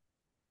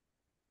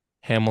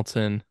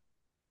 Hamilton,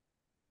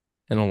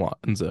 and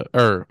Alonso,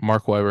 or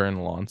Mark Webber and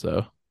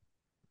Alonso.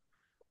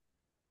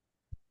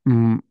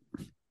 Mm,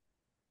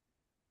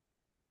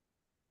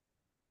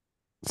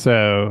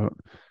 so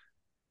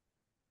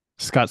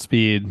Scott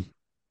Speed,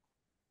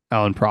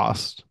 Alan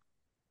Prost,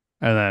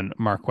 and then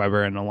Mark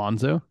Webber and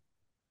Alonso.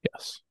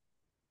 Yes.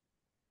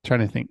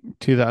 Trying to think.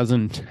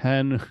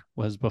 2010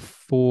 was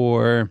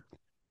before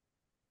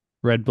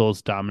Red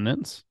Bull's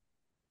dominance.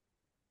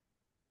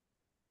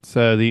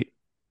 So the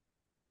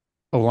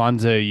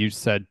Alonso you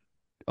said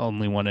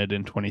only won it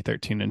in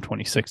 2013 and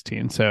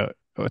 2016. So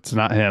it's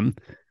not him.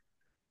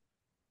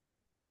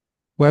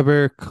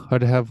 Weber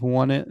could have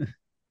won it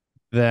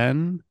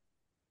then.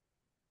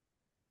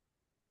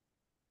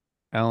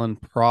 Alan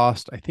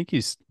Prost, I think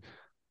he's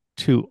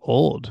too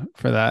old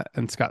for that,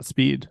 and Scott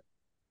Speed.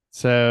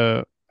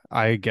 So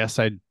I guess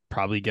I'd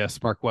probably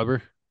guess Mark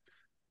Webber.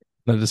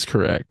 That is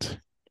correct.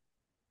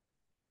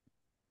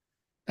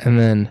 And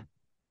then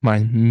my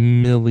 $1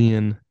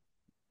 million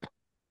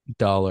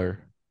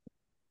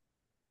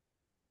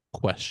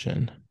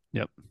question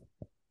Yep.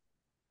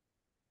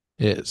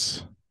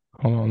 is,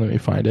 hold on, let me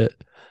find it.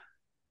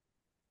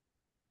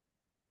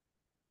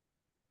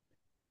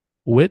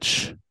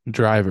 Which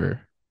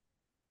driver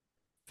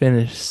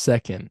finished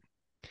second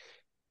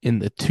in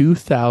the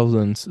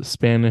 2000s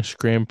Spanish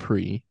Grand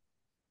Prix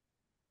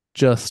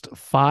just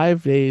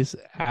 5 days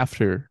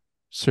after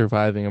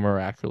surviving a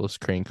miraculous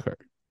plane crash?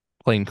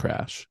 Plane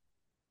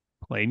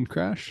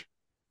crash?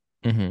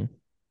 Mm-hmm.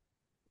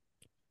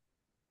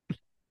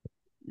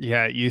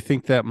 Yeah, you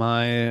think that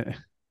my Your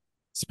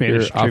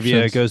Spanish trivia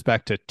options, goes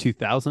back to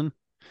 2000?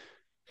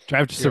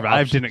 Drive to your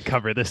Survive didn't options,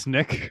 cover this,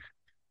 Nick.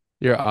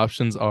 your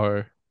options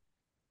are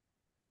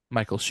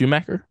Michael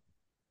Schumacher,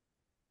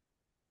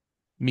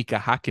 Mika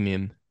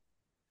Hakkinen,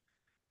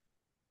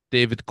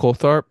 David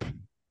Coulthard,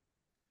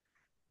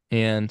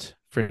 and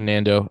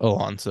Fernando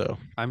Alonso.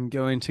 I'm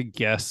going to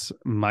guess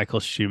Michael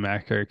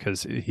Schumacher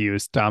because he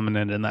was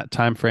dominant in that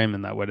time frame,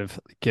 and that would have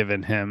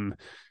given him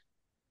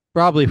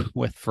probably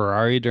with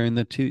Ferrari during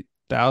the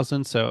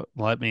 2000s. So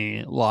let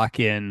me lock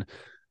in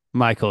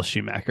Michael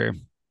Schumacher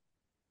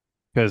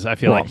because I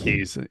feel like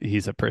Wrong.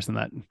 he's a person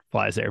that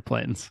flies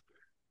airplanes.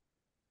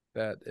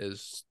 That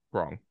is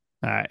wrong.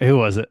 All right, who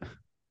was it?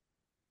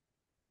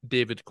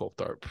 David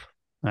Coulthard.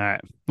 All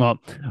right. Well,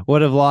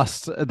 would have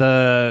lost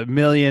the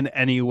million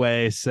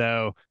anyway,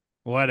 so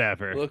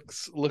whatever.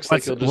 Looks like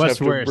What's you'll just what's have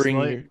to worse, bring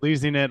your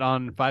losing it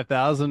on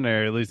 5,000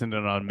 or losing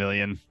it on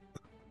million?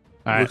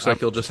 All right, looks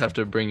like you'll just have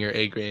to bring your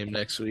A game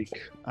next week.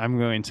 I'm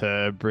going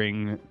to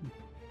bring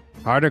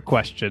harder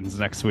questions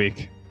next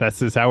week.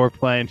 This is how we're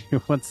playing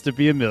Who Wants to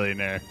Be a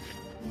Millionaire.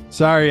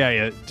 Sorry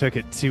I took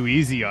it too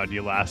easy on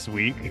you last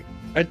week.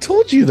 I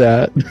told you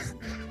that.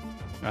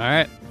 All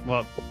right.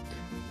 Well,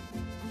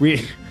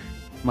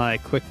 my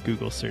quick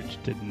Google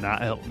search did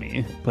not help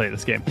me play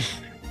this game.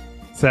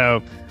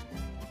 So,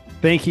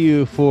 thank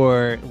you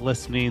for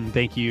listening.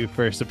 Thank you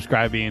for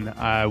subscribing.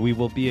 We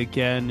will be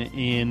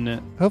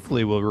again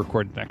hopefully we'll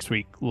record next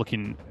week.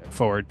 Looking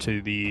forward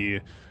to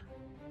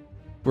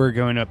we're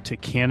going up to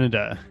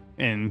Canada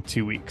in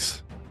 2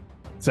 weeks.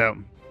 So,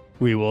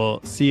 we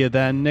will see you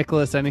then.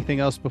 Nicholas, anything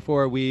else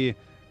before we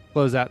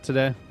close out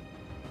today?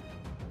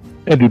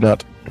 I do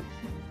not.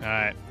 All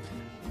right.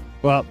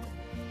 Well,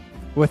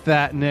 with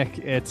that, Nick,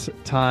 it's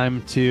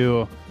time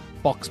to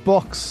box,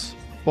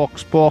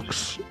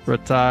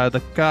 retire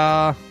the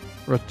car,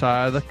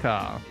 retire the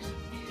car.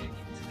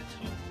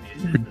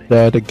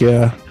 That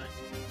again.